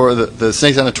the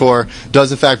Snakes on a TOR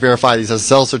does in fact verify these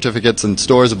SSL certificates and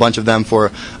stores a bunch of them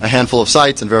for a handful of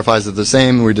sites and verifies that they're the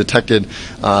same. We detected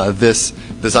this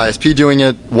ISP doing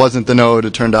it. Wasn't the node.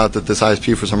 It turned out that this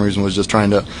ISP for some reason was just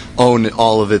trying to own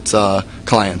all of its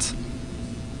clients.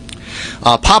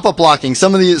 Pop-up blocking.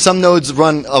 Some nodes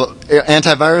run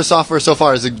antivirus software. So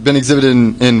far has been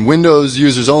exhibited in Windows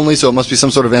users only, so it must be some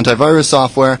sort of antivirus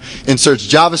software. Inserts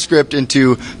JavaScript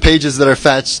into pages that are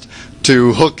fetched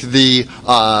to hook the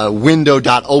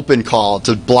window.open call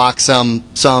to block some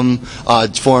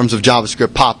forms of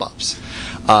JavaScript pop-ups.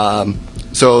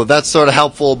 So that's sort of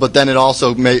helpful, but then it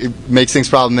also makes things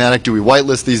problematic. Do we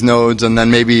whitelist these nodes and then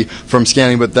maybe from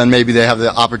scanning, but then maybe they have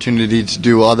the opportunity to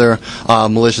do other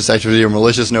malicious activity, or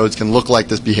malicious nodes can look like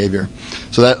this behavior.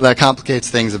 So that complicates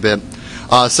things a bit.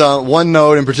 So one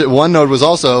node was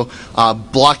also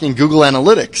blocking Google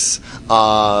Analytics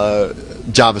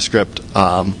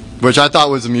JavaScript, which I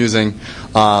thought was amusing.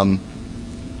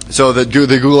 So that the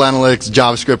Google Analytics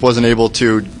JavaScript wasn't able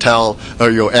to tell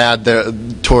or add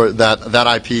that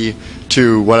IP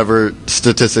to whatever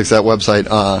statistics that website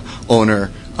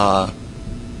owner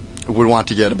would want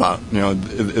to get about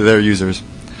their users.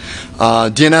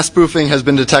 DNS spoofing has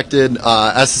been detected.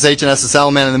 SSH and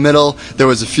SSL man in the middle. There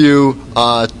was a few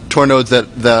Tor nodes that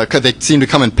they seemed to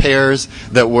come in pairs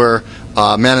that were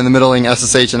man in the middling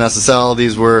SSH and SSL.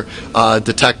 These were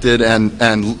detected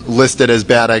and listed as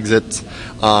bad exits.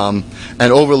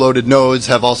 And overloaded nodes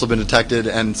have also been detected,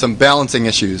 and some balancing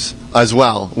issues as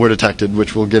well were detected,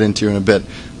 which we'll get into in a bit.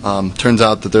 Turns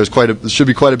out that there should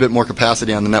be quite a bit more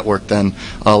capacity on the network than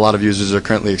a lot of users are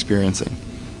currently experiencing.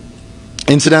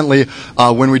 Incidentally,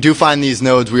 when we do find these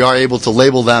nodes, we are able to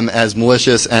label them as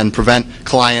malicious and prevent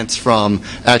clients from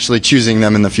actually choosing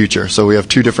them in the future. So we have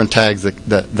two different tags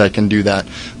that can do that: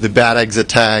 the bad exit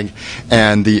tag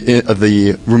and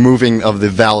the removing of the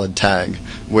valid tag.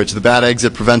 Which the bad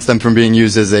exit prevents them from being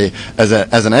used as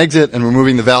an exit, and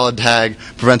removing the valid tag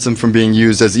prevents them from being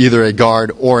used as either a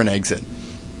guard or an exit.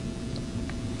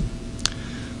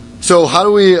 So how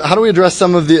do we address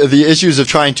some of the issues of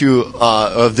trying to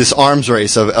of this arms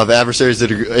race of adversaries that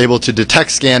are able to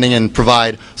detect scanning and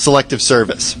provide selective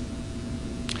service?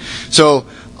 So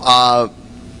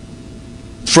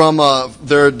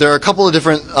there are a couple of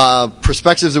different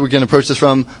perspectives that we can approach this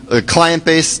from: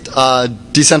 client-based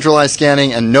decentralized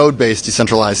scanning and node-based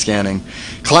decentralized scanning.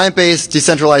 Client-based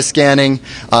decentralized scanning,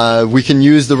 we can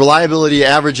use the reliability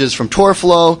averages from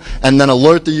TORflow and then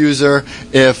alert the user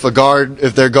if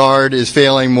their guard is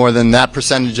failing more than that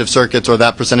percentage of circuits, or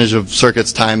that percentage of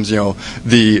circuits times 2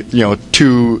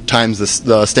 times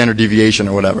the standard deviation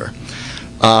or whatever.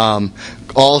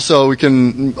 Also, we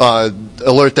can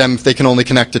alert them if they can only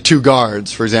connect to 2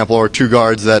 guards, for example, or 2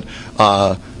 guards that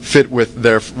fit with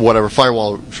their whatever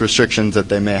firewall restrictions that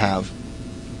they may have.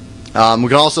 We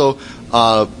can also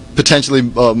potentially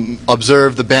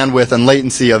observe the bandwidth and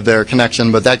latency of their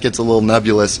connection, but that gets a little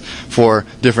nebulous for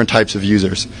different types of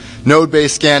users.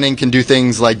 Node-based scanning can do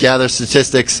things like gather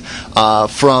statistics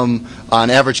from on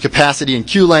average capacity and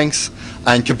queue lengths,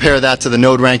 and compare that to the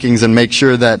node rankings and make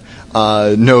sure that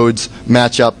nodes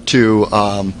match up to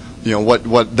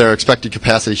what their expected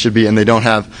capacity should be, and they don't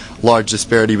have large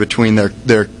disparity between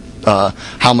their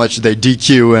how much they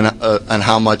dequeue and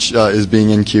how much is being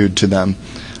in-queued to them.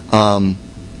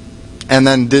 And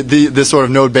then this sort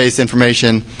of node-based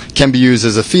information can be used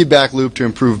as a feedback loop to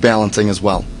improve balancing as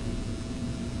well.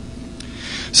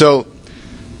 So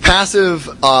passive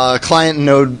client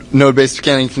node-based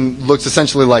scanning looks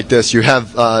essentially like this. You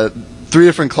have 3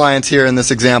 different clients here in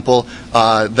this example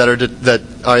that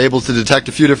are able to detect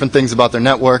a few different things about their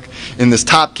network. In this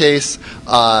top case,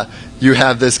 you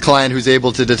have this client who's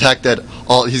able to detect that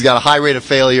he's got a high rate of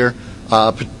failure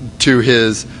to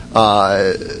his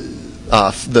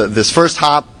this first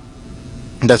hop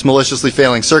that's maliciously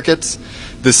failing circuits.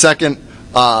 The second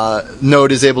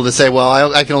node is able to say,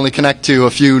 well, I can only connect to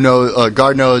a few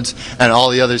guard nodes, and all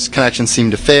the other connections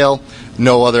seem to fail.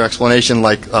 No other explanation,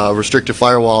 like restrictive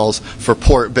firewalls for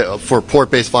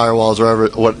port-based firewalls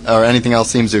or anything else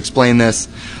seems to explain this.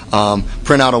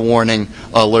 Print out a warning,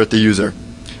 alert the user.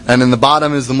 And in the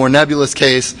bottom is the more nebulous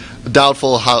case,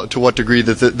 doubtful to what degree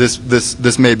that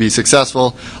this may be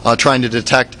successful, trying to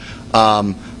detect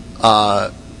a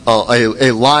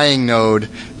lying node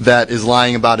that is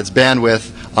lying about its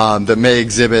bandwidth that may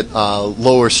exhibit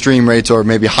lower stream rates or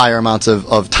maybe higher amounts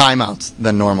of timeouts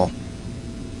than normal.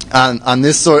 On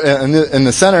this in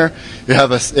the center, you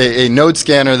have a node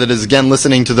scanner that is again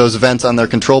listening to those events on their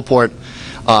control port.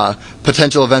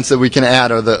 Potential events that we can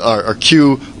add are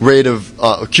queue rate of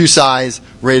queue size,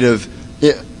 rate of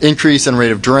increase, and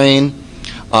rate of drain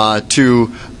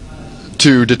to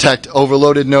detect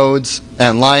overloaded nodes,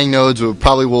 and lying nodes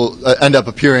probably will end up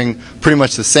appearing pretty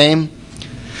much the same.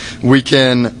 We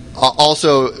can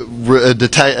also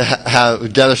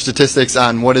gather statistics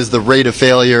on what is the rate of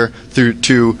failure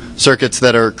to circuits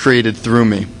that are created through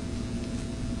me,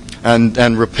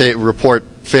 and report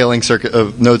failing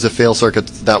nodes that fail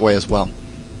circuits that way as well.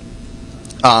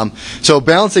 So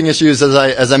balancing issues,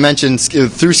 as I mentioned,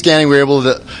 through scanning we're able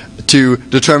to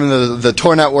determine the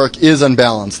TOR network is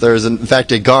unbalanced. There is in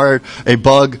fact a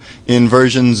bug in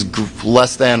versions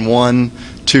less than 1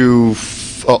 to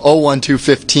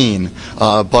 01215,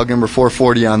 bug number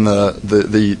 440 on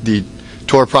the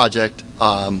TOR project,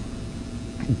 bug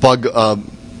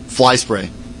fly spray,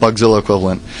 Bugzilla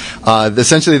equivalent.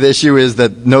 Essentially, the issue is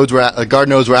that guard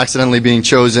nodes were accidentally being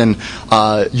chosen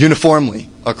uniformly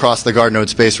across the guard node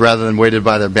space rather than weighted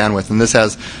by their bandwidth, and this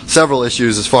has several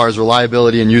issues as far as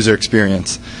reliability and user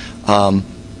experience.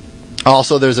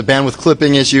 Also, there's a bandwidth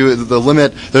clipping issue.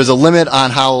 There's a limit on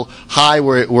how high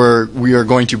we are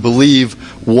going to believe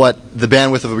what the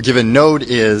bandwidth of a given node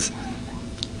is,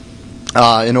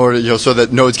 in order, so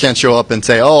that nodes can't show up and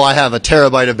say, "Oh, I have a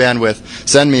terabyte of bandwidth.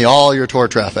 Send me all your TOR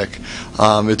traffic."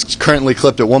 It's currently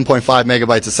clipped at 1.5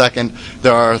 megabytes a second.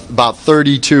 There are about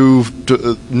 32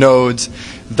 nodes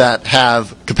that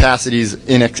have capacities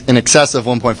in excess of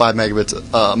 1.5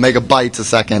 megabytes a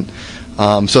second.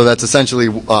 So that's essentially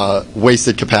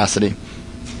wasted capacity.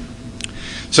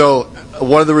 So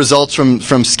what are the results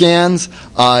from scans?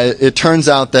 It turns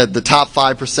out that the top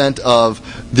 5% of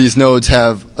these nodes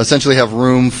essentially have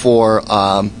room for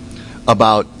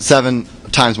about 7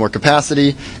 times more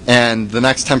capacity, and the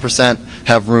next 10%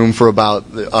 have room for about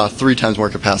 3 times more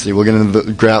capacity. We'll get into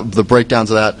the breakdowns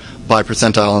of that by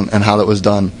percentile and how that was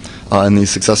done in these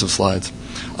successive slides.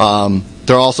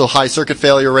 There are also high circuit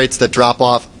failure rates that drop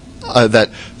off, that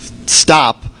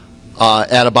stop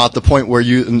at about the point where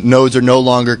nodes are no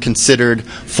longer considered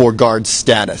for guard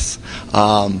status.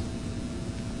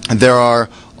 There are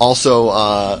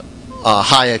also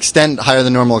higher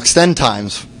than normal extend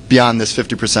times beyond this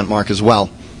 50% mark as well.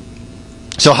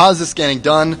 So how is this scanning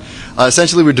done?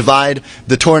 Essentially, we divide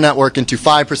the TOR network into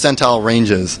 5 percentile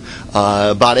ranges,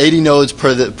 about 80 nodes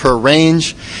per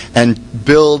range, and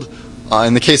build,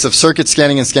 in the case of circuit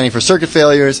scanning and scanning for circuit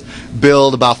failures,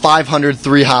 build about 500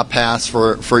 3-hop paths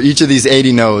for each of these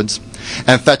 80 nodes,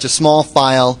 and fetch a small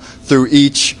file through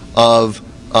each path.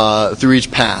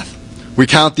 We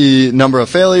count the number of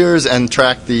failures and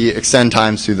track the extend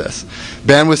times through this.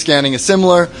 Bandwidth scanning is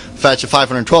similar. Fetch a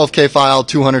 512K file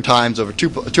 200 times over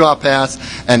 2-hop paths,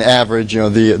 and average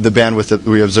the bandwidth that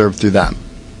we observed through that.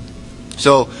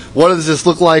 So what does this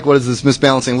look like? What does this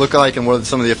misbalancing look like? And what are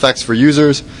some of the effects for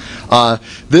users?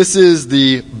 This is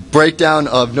the breakdown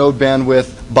of node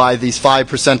bandwidth by these 5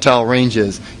 percentile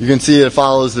ranges. You can see it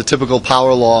follows the typical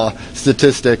power law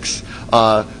statistics,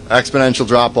 exponential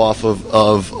drop-off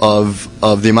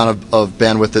of the amount of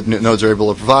bandwidth that nodes are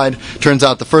able to provide. Turns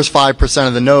out the first 5%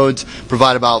 of the nodes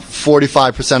provide about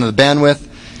 45% of the bandwidth.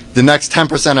 The next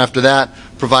 10% after that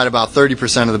provide about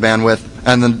 30% of the bandwidth,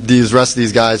 and then the rest of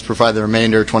these guys provide the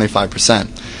remainder, 25%.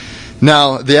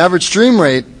 Now, the average stream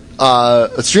rate,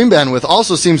 stream bandwidth,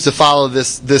 also seems to follow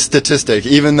this statistic,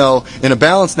 even though in a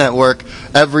balanced network,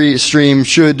 every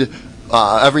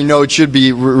node should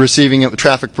be receiving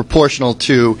traffic proportional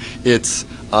to its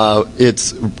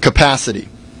capacity.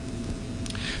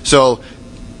 So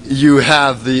you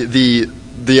have the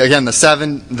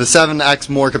 7x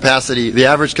more capacity. The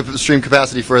average stream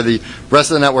capacity for the rest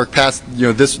of the network past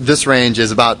this range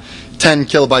is about 10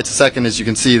 kilobytes a second, as you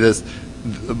can see this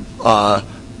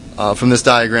from this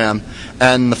diagram.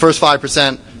 And the first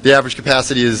 5%, the average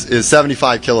capacity is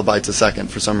 75 kilobytes a second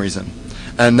for some reason.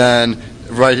 And then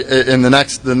right in the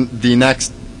next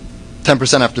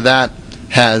 10% after that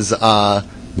has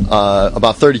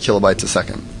about 30 kilobytes a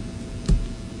second.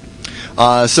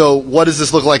 So what does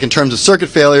this look like in terms of circuit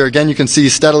failure? Again, you can see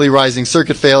steadily rising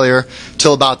circuit failure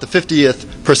till about the 50th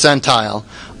percentile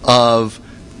of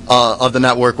the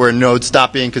network, where nodes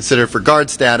stop being considered for guard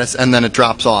status, and then it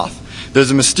drops off.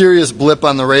 There's a mysterious blip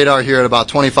on the radar here at about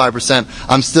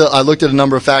 25%. I looked at a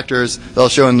number of factors that I'll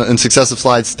show in successive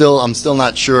slides. I'm still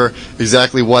not sure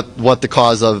exactly what the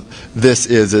cause of this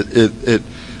is. It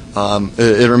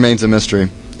remains a mystery.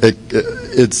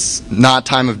 It's not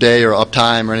time of day or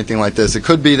uptime or anything like this. It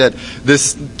could be that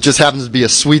this just happens to be a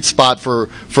sweet spot for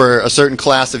a certain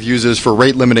class of users for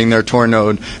rate limiting their TOR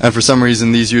node, and for some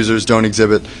reason these users don't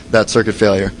exhibit that circuit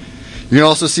failure. You can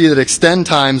also see that extend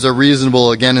times are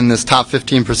reasonable, again, in this top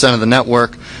 15% of the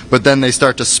network, but then they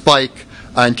start to spike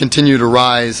and continue to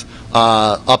rise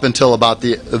up until about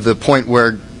the point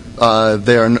where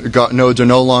nodes are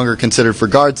no longer considered for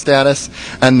guard status,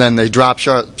 and then they drop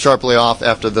sharply off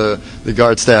after the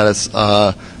guard status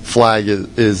flag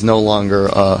is no longer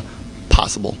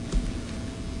possible.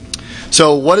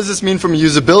 So what does this mean from a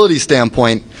usability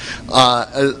standpoint?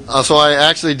 So I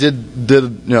actually did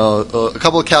a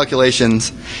couple of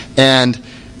calculations, and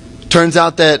Turns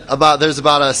out that there's a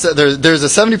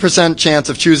 70% chance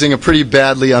of choosing a pretty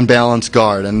badly unbalanced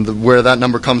guard, and where that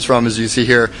number comes from, as you see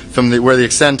here, from where the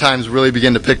extend times really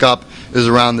begin to pick up is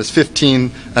around this 15,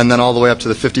 and then all the way up to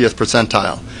the 50th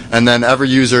percentile. And then every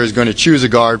user is going to choose a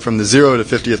guard from the 0 to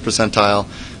 50th percentile.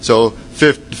 So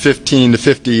 15 to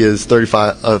 50 is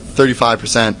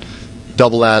 35%.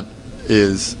 Double that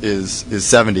is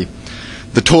 70.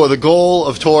 The goal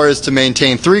of TOR is to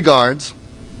maintain 3 guards.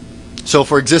 So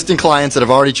for existing clients that have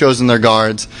already chosen their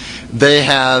guards, they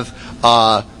have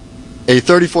a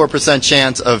 34%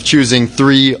 chance of choosing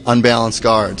 3 unbalanced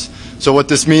guards. So what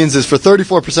this means is for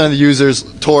 34% of the users,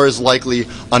 TOR is likely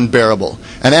unbearable.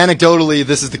 And anecdotally,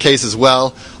 this is the case as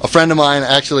well. A friend of mine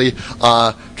actually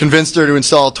convinced her to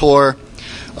install TOR.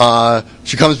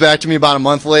 She comes back to me about a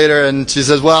month later and she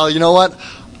says, well, you know what?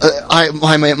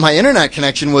 My internet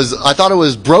connection I thought it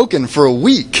was broken for a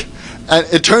week. And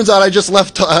it turns out I just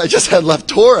had left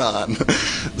TOR on.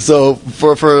 So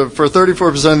for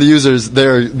 34% of the users, they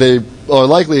are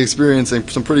likely experiencing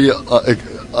some pretty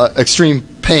extreme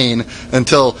pain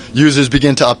until users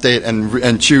begin to update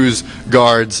and choose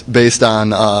guards based on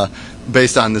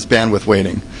this bandwidth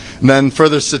weighting. And then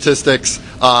further statistics: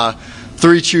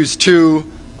 3 choose 2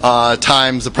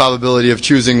 times the probability of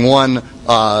choosing 1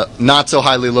 not so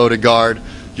highly loaded guard.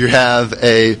 You have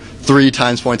a 3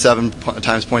 times 0.7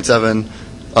 times 0.7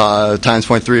 times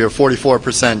 0.3, or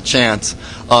 44% chance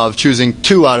of choosing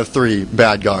 2 out of 3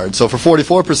 bad guards. So for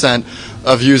 44%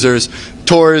 of users,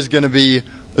 TOR is going to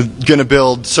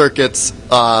build circuits.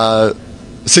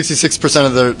 66%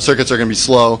 of the circuits are going to be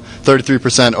slow.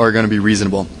 33% are going to be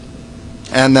reasonable.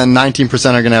 And then 19%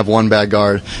 are going to have 1 bad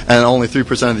guard, and only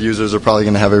 3% of the users are probably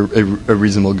going to have a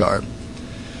reasonable guard.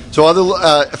 So other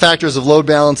factors of load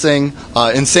balancing,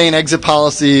 insane exit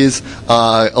policies,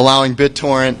 allowing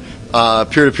BitTorrent,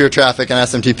 peer-to-peer traffic, and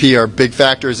SMTP are big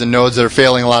factors in nodes that are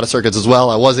failing a lot of circuits as well.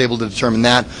 I was able to determine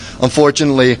that.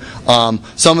 Unfortunately,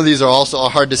 some of these are also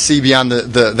hard to see beyond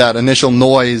that initial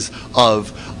noise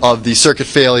of the circuit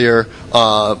failure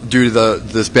due to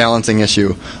this balancing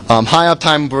issue. High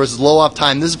uptime versus low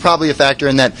uptime, this is probably a factor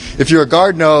in that if you're a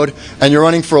guard node and you're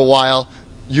running for a while,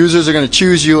 users are going to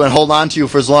choose you and hold on to you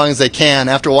for as long as they can.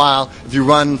 After a while, if you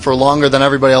run for longer than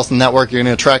everybody else in the network, you're going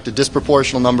to attract a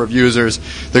disproportional number of users.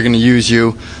 They're going to use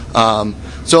you.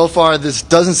 So far, this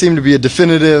doesn't seem to be a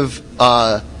definitive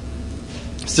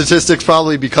statistics,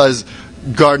 probably because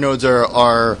guard nodes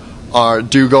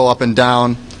do go up and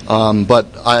down. But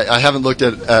I haven't looked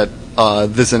at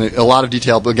this in a lot of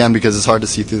detail, but again, because it's hard to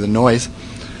see through the noise.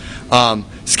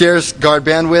 Scarce guard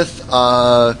bandwidth.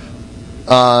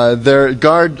 Their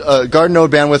guard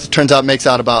node bandwidth turns out makes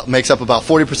up about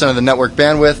 40% of the network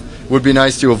bandwidth. Would be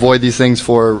nice to avoid these things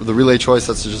for the relay choice.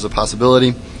 That's just a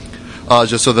possibility,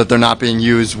 just so that they're not being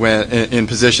used in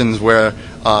positions where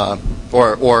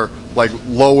or like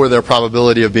lower their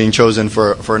probability of being chosen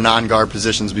for non-guard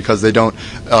positions, because they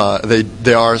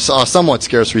are a somewhat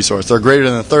scarce resource. They're greater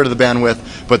than a third of the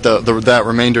bandwidth, but that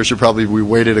remainder should probably be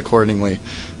weighted accordingly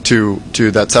to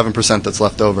that 7% that's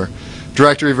left over.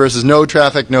 Directory versus node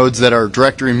traffic. Nodes that are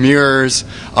directory mirrors,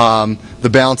 the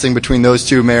balancing between those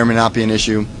two may or may not be an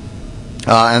issue.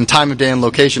 And time of day and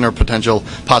location are potential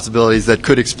possibilities that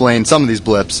could explain some of these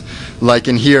blips. Like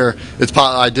in here,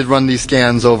 I did run these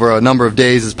scans over a number of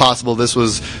days. It's possible this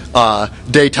was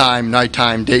daytime,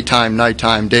 nighttime, daytime,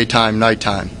 nighttime, daytime,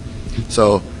 nighttime.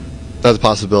 So that's a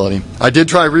possibility. I did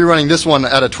try rerunning this one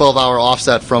at a 12-hour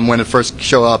offset from when it first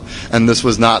showed up, and that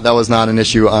was not an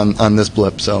issue on this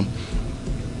blip. So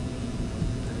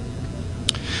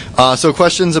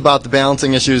questions about the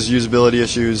balancing issues, usability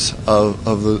issues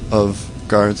of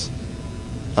guards,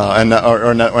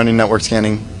 or any network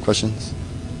scanning questions?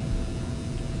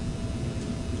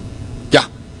 Yeah.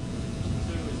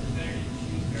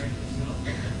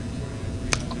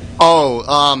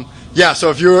 Yeah.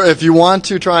 So if you want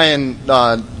to try and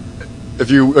if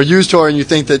you use TOR and you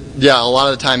think that a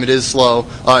lot of the time it is slow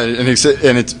and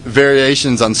it's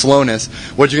variations on slowness,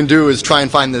 what you can do is try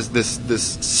and find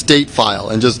this state file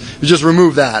and just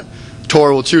remove that.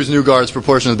 TOR will choose new guards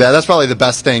proportional to bad. That's probably the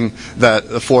best thing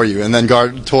for you. And then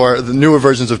TOR, the newer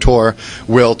versions of TOR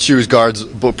will choose guards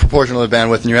proportional to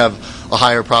bandwidth, and you have a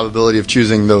higher probability of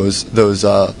choosing those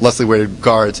lessly weighted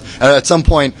guards. And at some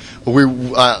point,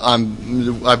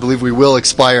 I believe we will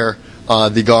expire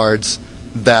the guards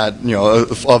that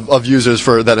of users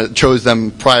that chose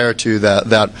them prior to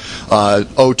that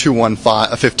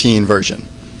 0215 version.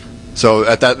 So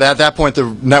at that point,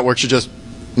 the network should just,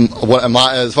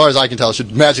 as far as I can tell,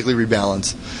 should magically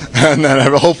rebalance, and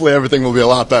then hopefully everything will be a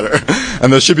lot better.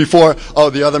 And there should be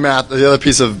the other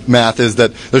piece of math is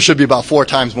that there should be about 4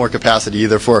 times more capacity,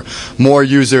 either for more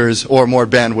users or more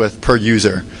bandwidth per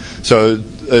user. So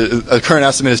a current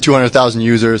estimate is 200,000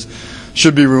 users.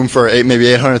 Should be room for maybe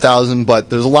 800,000, but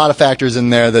there's a lot of factors in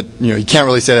there that you can't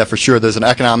really say that for sure. There's an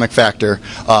economic factor.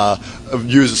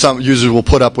 Some users will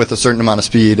put up with a certain amount of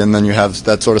speed, and then you have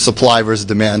that sort of supply versus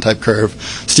demand type curve.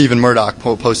 Stephen Murdoch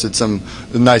posted some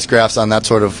nice graphs on that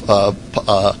sort of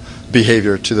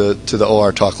behavior to the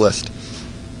OR talk list.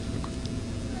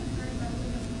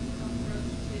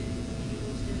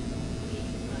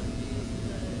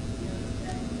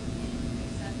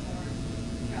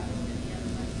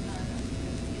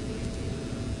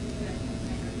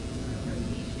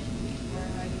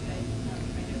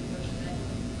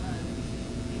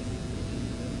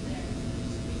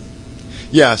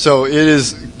 Yeah, so it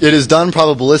is done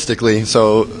probabilistically.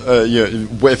 So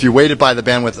if you weight it by the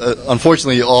bandwidth,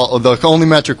 unfortunately, the only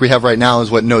metric we have right now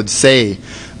is what nodes say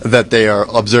that they are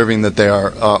observing that they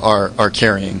are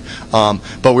carrying.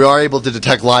 But we are able to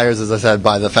detect liars, as I said,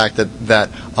 by the fact that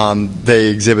they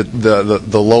exhibit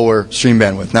the lower stream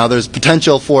bandwidth. Now, there's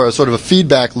potential for a sort of a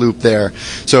feedback loop there.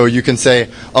 So you can say,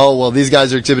 oh, well, these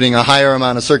guys are exhibiting a higher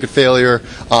amount of circuit failure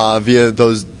via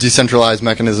those decentralized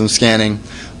mechanisms scanning.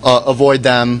 Avoid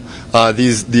them.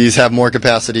 These have more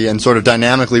capacity, and sort of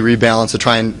dynamically rebalance to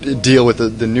try and deal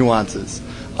with the nuances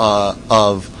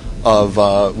of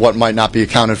what might not be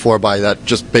accounted for by that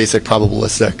just basic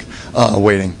probabilistic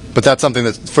weighting. But that's something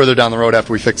that's further down the road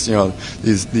after we fix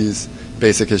these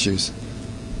basic issues.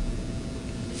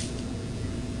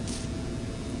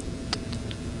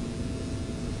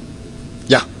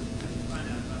 Yeah.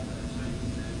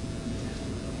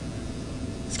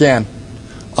 Scan.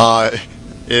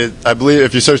 I believe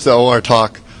if you search the OR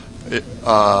talk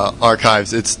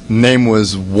archives, its name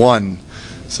was 1.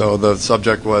 So the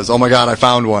subject was, "Oh my God, I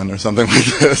found one," or something like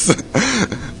this.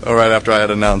 Right after I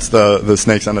had announced the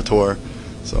snakes on the TOR.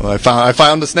 So I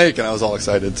found a snake, and I was all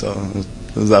excited. So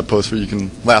there's that post where you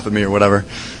can laugh at me or whatever.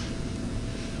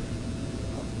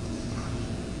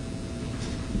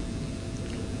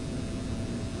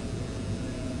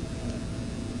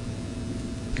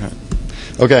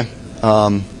 Okay.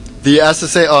 The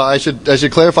SSH, I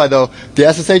should clarify though,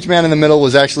 the SSH man in the middle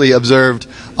was actually observed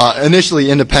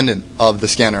initially independent of the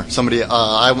scanner. Somebody,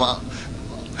 I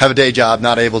have a day job,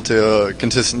 not able to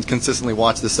consistently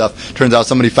watch this stuff. Turns out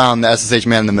somebody found the SSH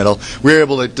man in the middle. We were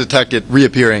able to detect it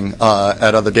reappearing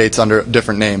at other dates under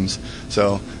different names.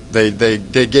 So they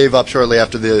gave up shortly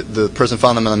after the person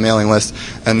found them on the mailing list,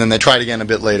 and then they tried again a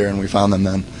bit later, and we found them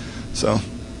then. So.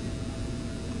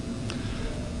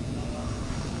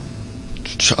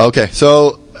 Okay,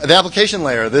 so the application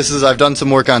layer. I've done some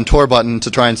work on TOR button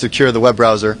to try and secure the web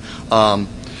browser.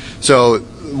 So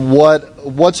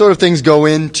what sort of things go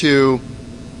into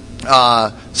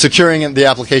securing the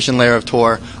application layer of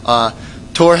TOR?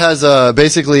 TOR has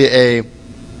basically a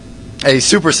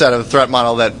superset of the threat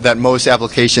model that most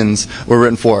applications were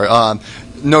written for.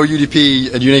 No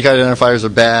UDP, unique identifiers are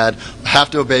bad.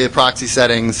 Have to obey proxy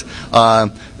settings.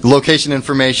 Location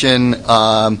information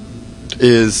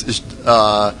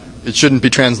it shouldn't be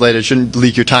translated. Shouldn't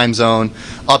leak your time zone.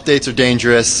 Updates are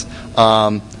dangerous,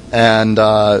 and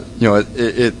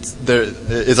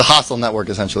it's a hostile network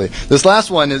essentially. This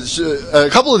last one is a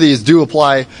couple of these do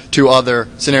apply to other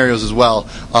scenarios as well.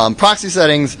 Proxy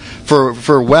settings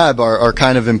for web are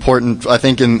kind of important, I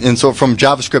think, from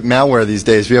JavaScript malware these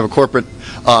days. If you have a corporate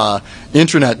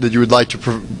intranet that you would like to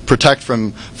protect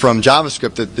from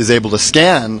JavaScript that is able to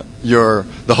scan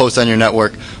the host on your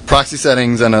network, proxy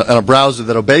settings and a browser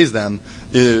that obeys them,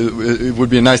 it would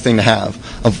be a nice thing to have.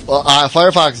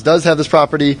 Firefox does have this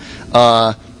property.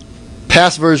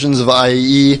 Past versions of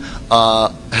IE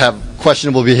have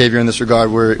questionable behavior in this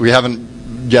regard. We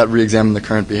haven't yet re-examined the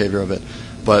current behavior of it,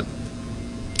 but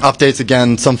updates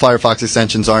again. Some Firefox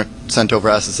extensions aren't sent over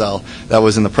SSL. That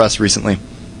was in the press recently.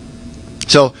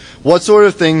 So, what sort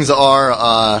of things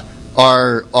are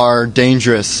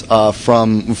dangerous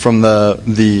from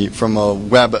a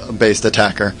web-based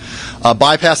attacker?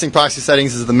 Bypassing proxy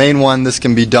settings is the main one. This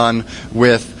can be done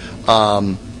with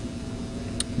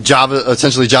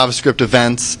essentially JavaScript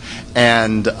events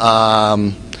and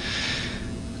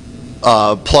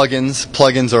plugins.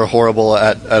 Plugins are horrible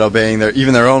at obeying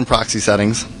even their own proxy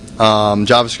settings.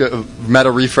 JavaScript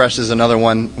meta refresh is another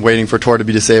one, waiting for TOR to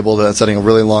be disabled and setting a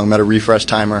really long meta refresh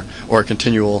timer or a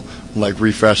continual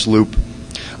refresh loop.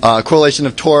 Correlation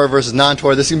of TOR versus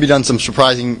non-TOR. This can be done some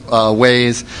surprising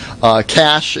ways.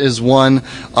 Cache is one.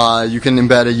 You can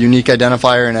embed a unique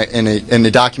identifier in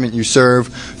a document you serve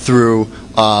through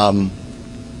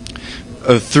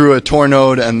through a Tor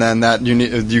node, and then that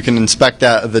you can inspect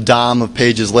the DOM of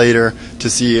pages later to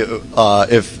see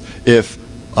if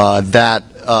that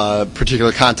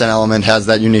particular content element has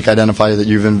that unique identifier that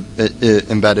you've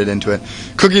embedded into it.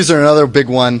 Cookies are another big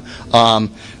one.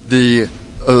 Some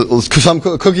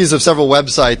cookies of several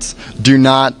websites do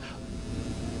not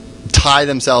tie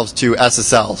themselves to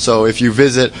SSL. So if you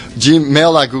visit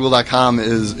gmail.google.com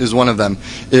is one of them.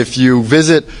 If you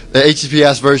visit the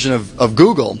HTTPS version of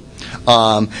Google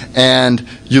and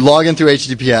you log in through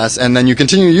HTTPS and then you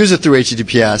continue to use it through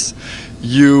HTTPS,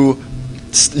 you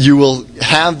will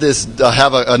have this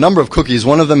have a number of cookies.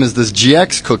 One of them is this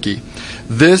GX cookie.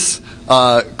 This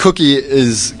cookie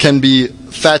can be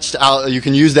fetched out. You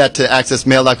can use that to access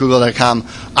mail.google.com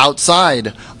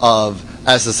outside of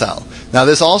SSL. Now,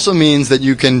 this also means that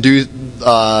you can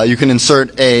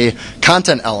insert a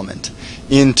content element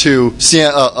into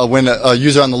when a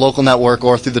user on the local network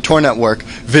or through the Tor network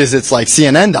visits like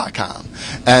CNN.com,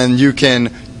 and you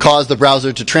can cause the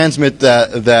browser to transmit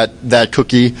that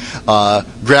cookie,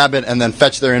 grab it, and then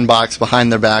fetch their inbox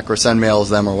behind their back or send mails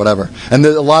them or whatever. And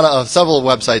several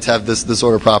websites have this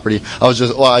sort of property. I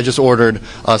just ordered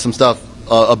some stuff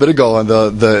a bit ago, and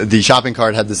the shopping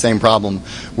cart had the same problem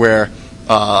where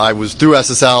I was through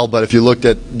SSL, but if you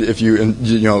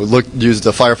used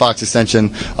the Firefox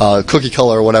extension, cookie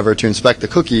color or whatever to inspect the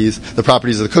cookies, the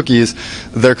properties of the cookies,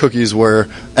 their cookies were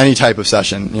any type of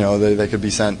session. They could be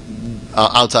sent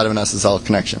outside of an SSL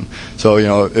connection. So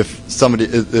if somebody,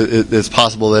 it's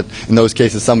possible that in those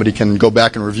cases somebody can go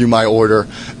back and review my order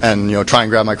and try and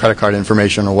grab my credit card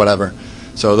information or whatever.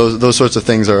 So those sorts of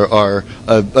things are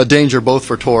a danger both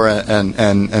for Tor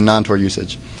and non-Tor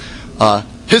usage.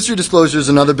 History disclosure is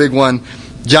another big one.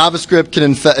 JavaScript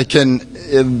can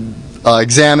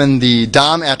examine the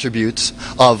DOM attributes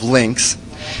of links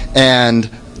and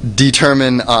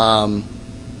determine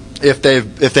if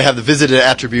they have the visited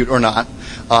attribute or not.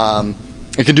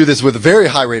 It can do this with a very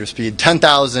high rate of speed,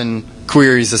 10,000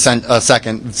 queries a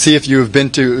second. See if you have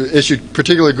issued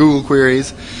particular Google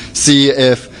queries. See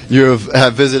if you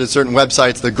have visited certain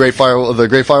websites. The Great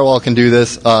Firewall can do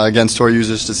this against Tor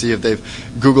users to see if they've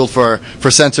Googled for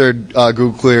censored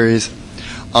Google queries.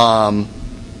 You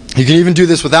can even do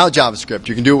this without JavaScript.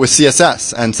 You can do it with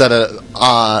CSS and set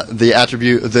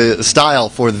the style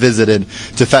for the visited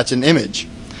to fetch an image.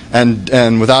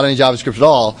 And without any JavaScript at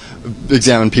all,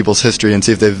 examine people's history and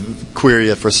see if they've queried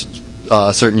it for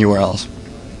certain URLs.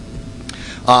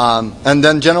 And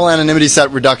then general anonymity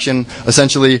set reduction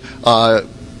essentially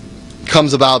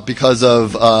comes about because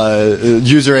of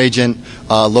user agent,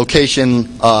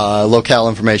 location, locale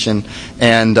information,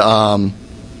 and other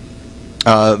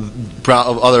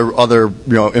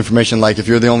information, like if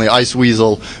you're the only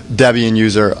Iceweasel Debian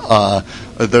user,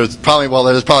 there's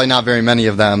probably not very many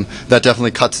of them. That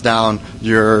definitely cuts down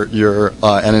your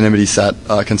anonymity set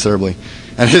considerably.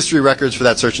 And history records for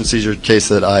that search and seizure case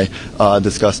that I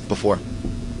discussed before.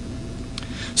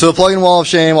 So the plugin wall of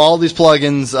shame, all these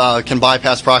plugins can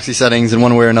bypass proxy settings in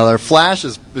one way or another. Flash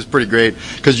is pretty great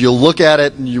because you'll look at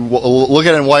it, in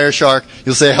Wireshark,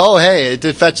 you'll say, oh, hey, it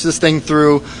did fetch this thing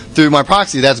through my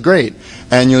proxy, that's great.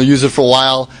 And you'll use it for a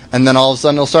while, and then all of a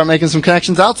sudden it'll start making some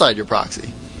connections outside your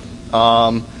proxy.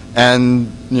 And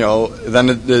then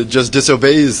it just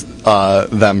disobeys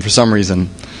them for some reason.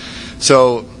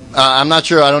 So I'm not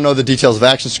sure. I don't know the details of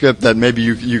ActionScript. That maybe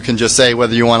you can just say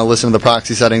whether you want to listen to the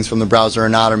proxy settings from the browser or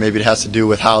not, or maybe it has to do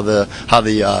with how the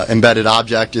embedded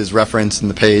object is referenced in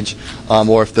the page,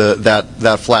 or if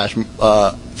that Flash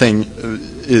thing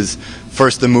is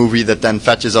first the movie that then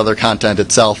fetches other content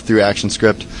itself through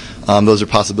ActionScript. Those are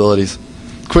possibilities.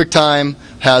 QuickTime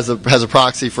has a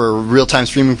proxy for a real-time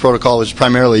streaming protocol, which is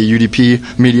primarily a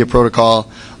UDP media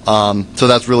protocol. So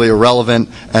that's really irrelevant,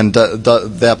 and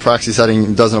that proxy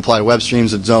setting doesn't apply to web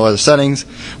streams. There's no other settings.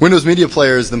 Windows Media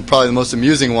Player is probably the most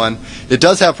amusing one. It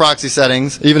does have proxy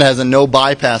settings, even has a no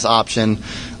bypass option.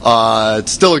 It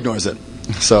still ignores it.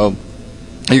 So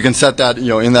you can set that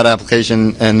in that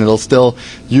application, and it'll still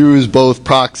use both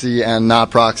proxy and not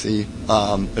proxy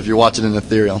if you watch it in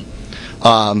Ethereal.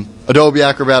 Adobe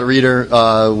Acrobat Reader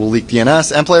will leak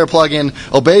DNS. MPlayer plugin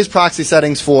obeys proxy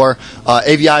settings for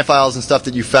AVI files and stuff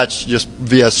that you fetch just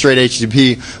via straight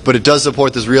HTTP, but it does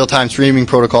support this real-time streaming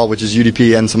protocol, which is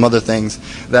UDP, and some other things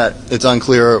that it's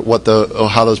unclear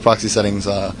how those proxy settings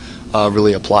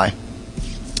really apply.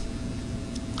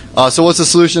 So what's the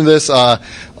solution to this? As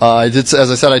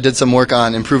I said, I did some work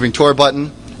on improving Tor button,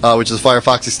 which is a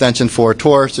Firefox extension for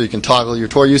Tor, so you can toggle your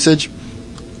Tor usage.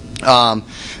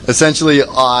 Essentially,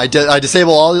 I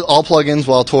disable all plugins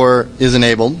while Tor is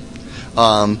enabled.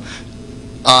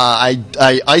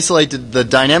 I isolated the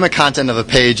dynamic content of a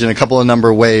page in a couple of number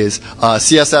of ways.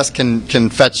 CSS can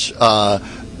fetch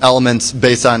elements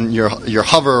based on your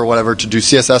hover or whatever to do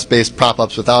CSS-based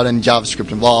pop-ups without any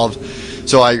JavaScript involved.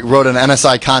 So I wrote an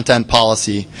NSI content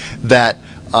policy that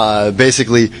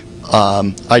basically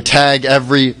I tag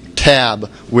every tab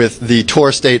with the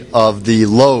TOR state of the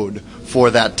load for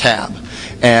that tab,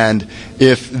 and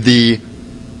if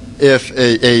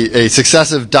a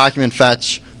successive document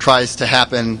fetch tries to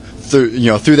happen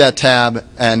through that tab,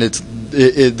 and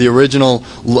the original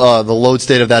the load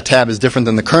state of that tab is different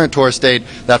than the current TOR state,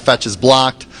 that fetch is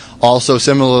blocked. Also,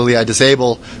 similarly, I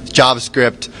disable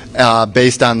JavaScript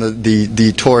based on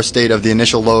the TOR state of the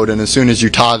initial load, and as soon as you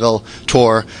toggle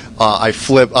TOR, I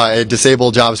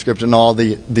disable JavaScript in all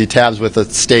the tabs with a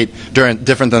state different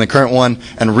than the current one,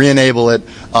 and re-enable it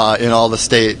in all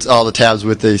the tabs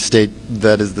with a state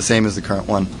that is the same as the current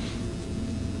one.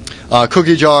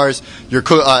 Cookie jars.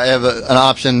 I have an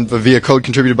option via code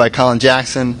contributed by Colin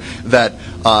Jackson that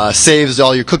saves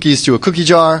all your cookies to a cookie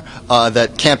jar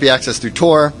that can't be accessed through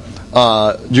TOR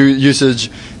usage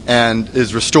and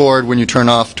is restored when you turn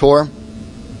off TOR.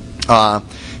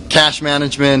 Cache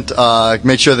management.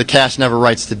 Make sure the cache never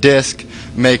writes to disk.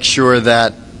 Make sure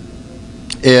that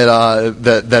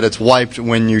that it's wiped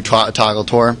when you toggle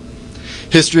TOR.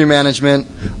 History management.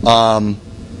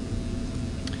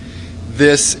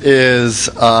 This is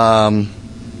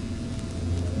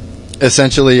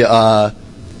essentially another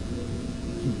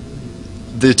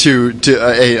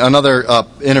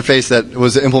interface that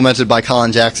was implemented by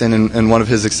Colin Jackson in one of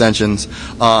his extensions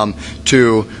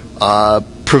to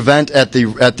prevent at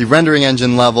the rendering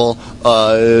engine level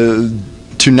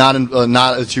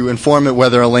to inform it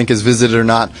whether a link is visited or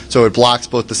not. So it blocks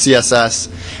both the CSS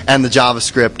and the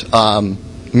JavaScript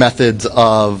methods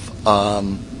of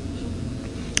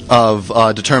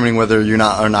determining whether you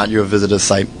have visited a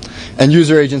site. And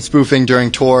user agent spoofing during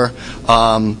TOR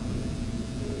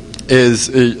is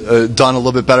done a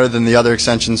little bit better than the other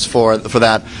extensions for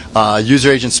that.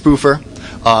 User agent spoofer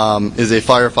is a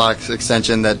Firefox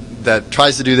extension that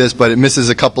tries to do this, but it misses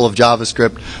a couple of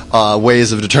JavaScript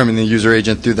ways of determining the user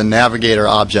agent through the navigator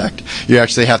object. You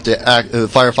actually have to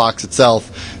Firefox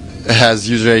itself has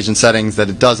user agent settings that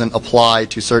it doesn't apply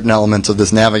to certain elements of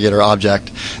this navigator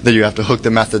object that you have to hook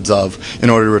the methods of in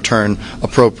order to return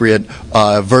appropriate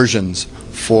versions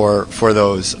for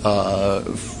those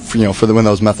when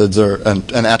those methods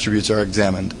and attributes are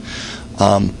examined.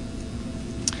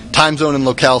 Time zone and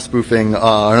locale spoofing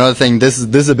are another thing. This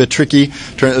is a bit tricky.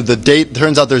 The date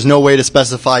turns out there's no way to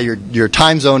specify your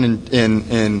time zone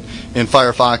in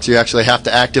Firefox. You actually have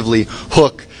to actively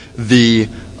hook the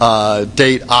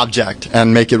date object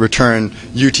and make it return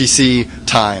UTC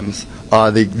times.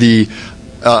 The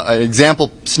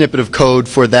example snippet of code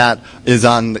for that is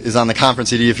on the conference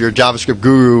CD. If you're a JavaScript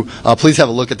guru, please have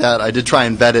a look at that. I did try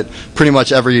and embed it pretty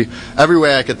much every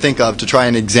way I could think of to try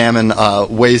and examine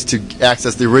ways to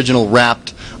access the original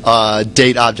wrapped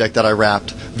date object that I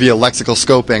wrapped via lexical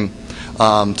scoping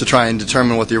to try and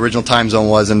determine what the original time zone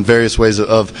was and various ways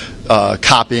of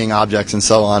copying objects and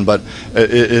so on. But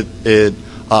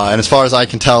and as far as I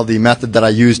can tell, the method that I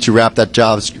used to wrap that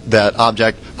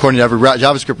object, according to every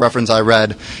JavaScript reference I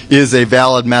read, is a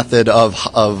valid method of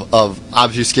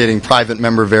obfuscating private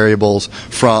member variables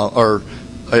from,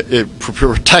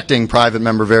 protecting private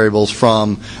member variables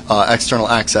from external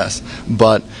access.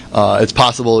 But it's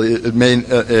possible I may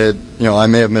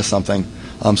have missed something.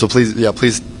 So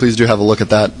please do have a look at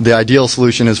that. The ideal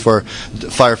solution is for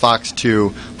Firefox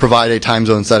to provide a time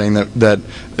zone setting that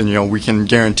we can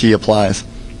guarantee applies.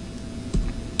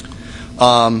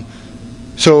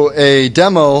 So a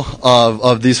demo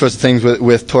of these sorts of things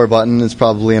with TOR button is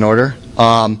probably in order.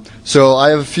 So I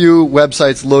have a few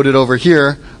websites loaded over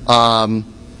here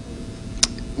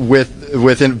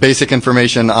with basic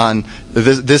information on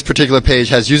this particular page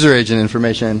has user agent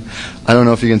information. I don't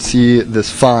know if you can see this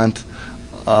font.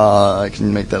 I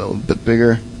can make that a little bit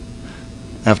bigger.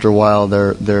 After a while,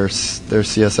 their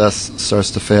CSS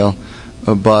starts to fail,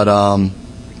 but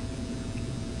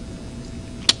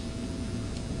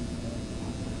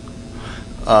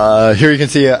here you can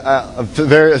see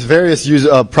various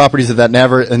properties of that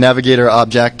navigator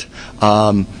object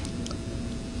are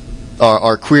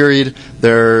queried.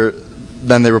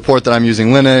 Then they report that I'm using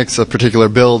Linux, a particular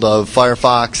build of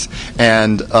Firefox,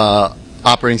 and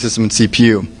operating system and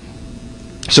CPU.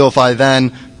 So if I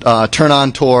then turn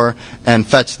on TOR and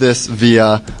fetch this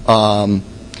via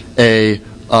a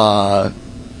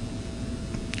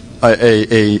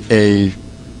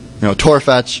TOR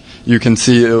fetch, you can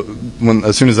see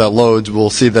as soon as that loads, we'll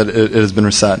see that it has been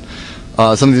reset.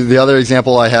 Some of the other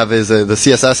example I have is the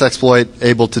CSS exploit,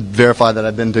 able to verify that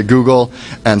I've been to Google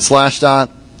and /dot.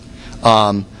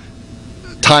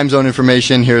 Time zone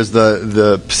information, here's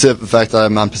the fact that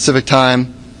I'm on Pacific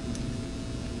time.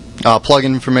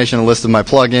 Plugin information, a list of my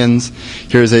plugins.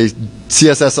 Here's a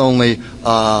CSS only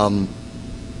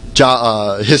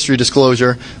history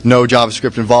disclosure, no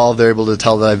JavaScript involved. They're able to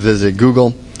tell that I visited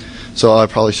Google. So I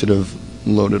probably should have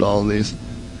loaded all of these.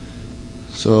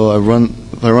 So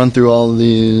if I run through all of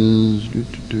these.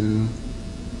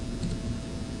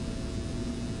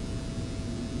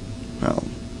 Well,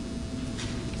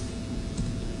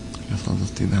 I guess I'll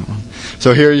just do that one.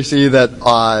 So here you see that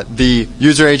the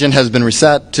user agent has been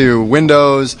reset to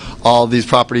Windows. All these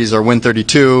properties are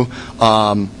Win32.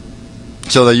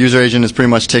 So the user agent is pretty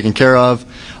much taken care of.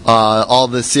 All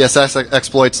the CSS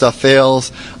exploit stuff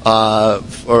fails, or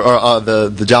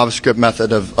the JavaScript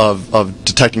method of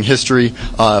detecting history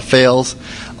fails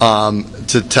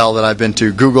to tell that I've been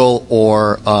to Google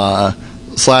or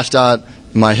 /dot.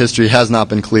 My history has not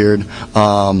been cleared.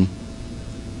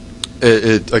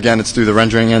 Again, it's through the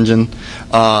rendering engine.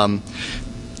 Time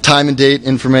and date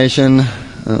information.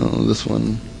 This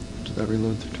one, did I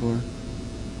reload through TOR?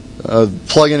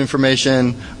 Plugin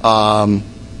information.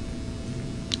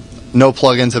 No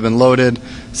plugins have been loaded.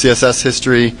 CSS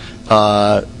history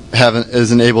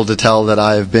isn't able to tell that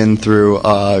I have been through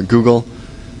Google.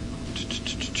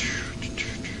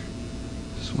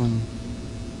 This one.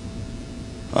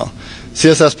 Oh,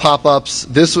 CSS pop-ups.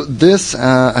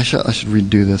 I should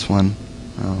redo this one.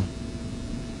 Oh.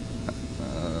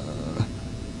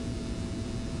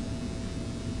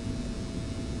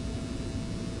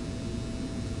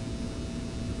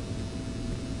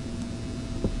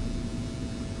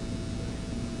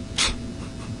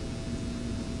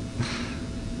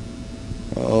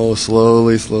 Oh,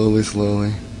 slowly.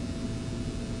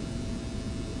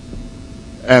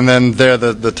 And then there,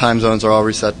 the time zones are all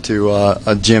reset to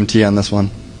a GMT on this one.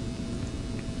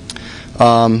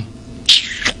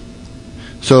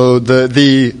 So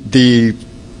the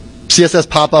CSS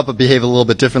pop-up will behave a little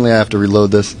bit differently. I have to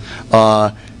reload this.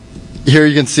 Here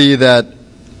you can see that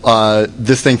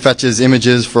this thing fetches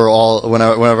images for all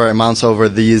whenever it mounts over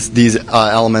these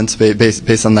elements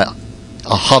based on that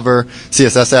hover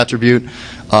CSS attribute.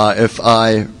 If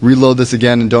I reload this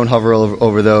again and don't hover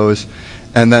over those,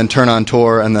 and then turn on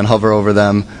TOR and then hover over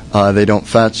them, they don't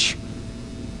fetch.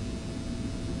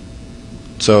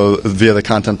 So via the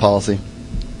content policy.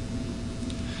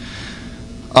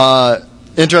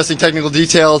 Interesting technical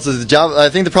details is Java. I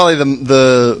think probably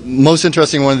the most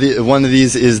interesting one of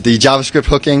these is the JavaScript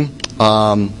hooking.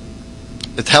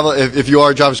 If you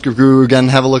are a JavaScript guru, again,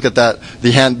 have a look at that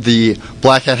the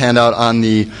Black Hat handout on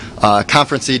the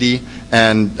conference CD,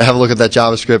 and have a look at that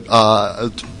JavaScript.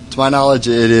 To my knowledge,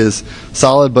 it is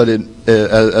solid, but I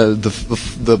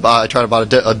tried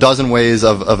about a dozen ways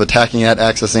of attacking it,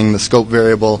 accessing the scope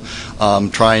variable,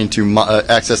 trying to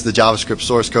access the JavaScript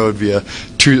source code via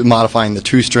modifying the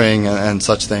toString and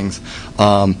such things,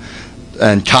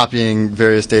 and copying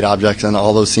various data objects, and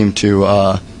all those seem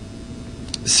to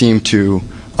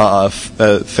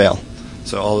fail.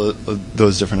 So all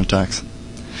those different attacks.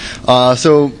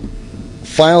 So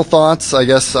final thoughts, I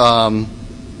guess.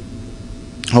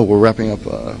 We're wrapping up,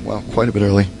 quite a bit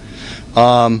early.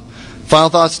 Final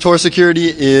thoughts, TOR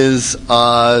security is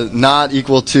not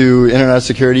equal to internet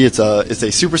security. It's a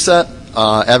superset.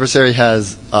 Adversary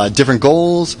has different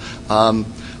goals. A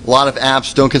lot of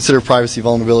apps don't consider privacy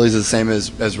vulnerabilities the same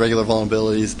as regular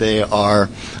vulnerabilities. They are,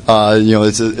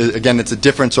 it's a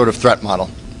different sort of threat model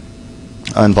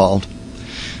involved.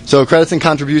 So credits and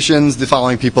contributions, the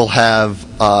following people have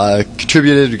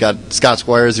contributed. We got Scott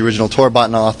Squires, the original TOR bot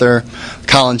and author.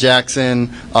 Colin Jackson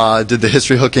did the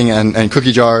history hooking and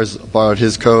cookie jars, borrowed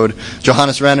his code.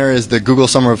 Johannes Renner is the Google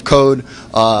Summer of Code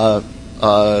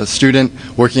student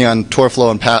working on TOR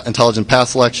flow and intelligent path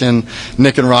selection.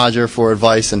 Nick and Roger for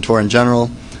advice and TOR in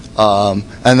general. And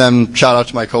then shout out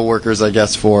to my coworkers, I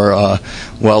guess, for at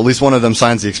least one of them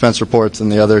signs the expense reports,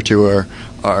 and the other two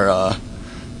are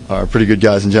pretty good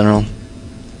guys in general.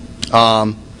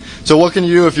 So what can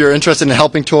you do if you're interested in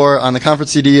helping TOR? On the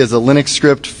conference CD is a Linux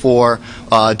script for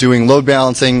doing load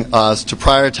balancing to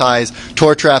prioritize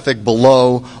TOR traffic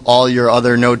below all your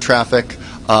other node traffic.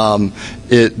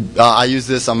 I use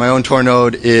this on my own TOR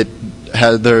node.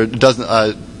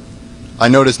 I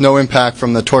noticed no impact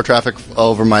from the TOR traffic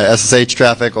over my SSH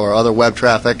traffic or other web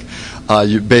traffic.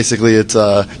 It's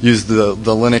use the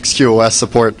Linux QoS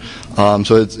support,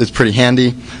 so it's pretty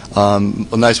handy. A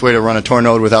nice way to run a TOR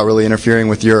node without really interfering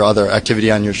with your other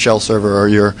activity on your shell server or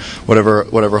your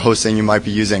whatever hosting you might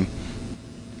be using.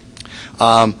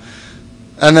 And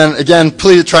And then again,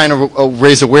 please trying to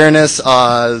raise awareness,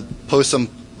 post some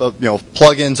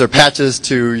plugins or patches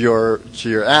to your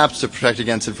apps to protect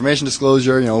against information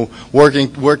disclosure.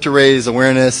 Work to raise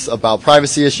awareness about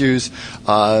privacy issues.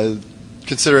 It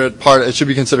should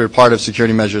be considered part of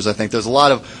security measures. I think there's a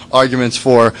lot of arguments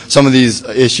for some of these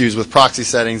issues with proxy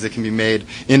settings that can be made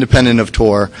independent of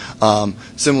TOR.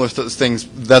 Similar things.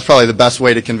 That's probably the best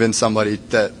way to convince somebody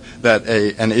that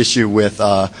an issue with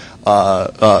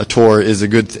TOR is a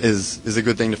good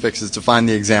thing to fix, is to find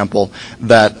the example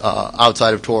that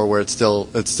outside of TOR where it's still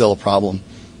a problem.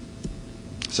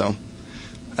 So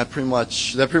that pretty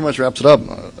much wraps it up.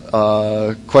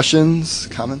 Questions,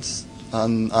 comments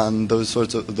on those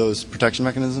protection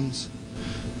mechanisms?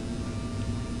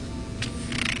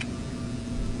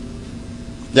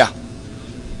 Yeah.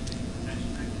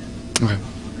 Okay.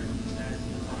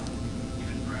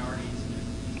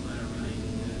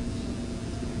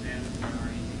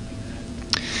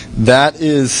 That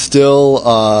is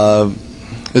still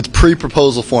it's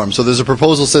pre-proposal form. So there's a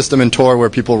proposal system in TOR where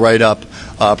people write up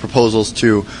proposals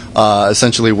to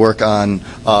essentially work on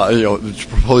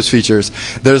proposed features.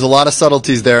 There's a lot of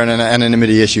subtleties there and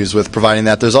anonymity issues with providing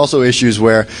that. There's also issues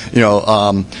where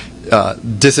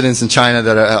dissidents in China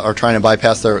that are trying to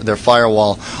bypass their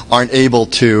firewall aren't able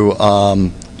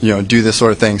to do this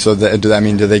sort of thing. So does that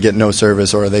mean do they get no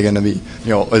service, or are they going to be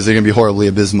is it going to be horribly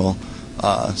abysmal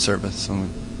service? So we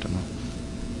don't know.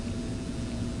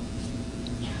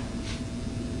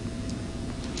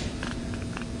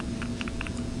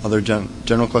 Other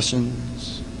general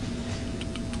questions?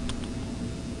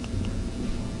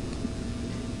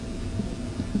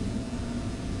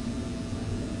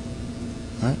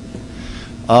 All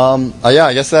right. Yeah,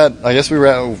 I guess we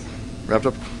wrapped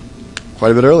up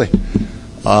quite a bit early.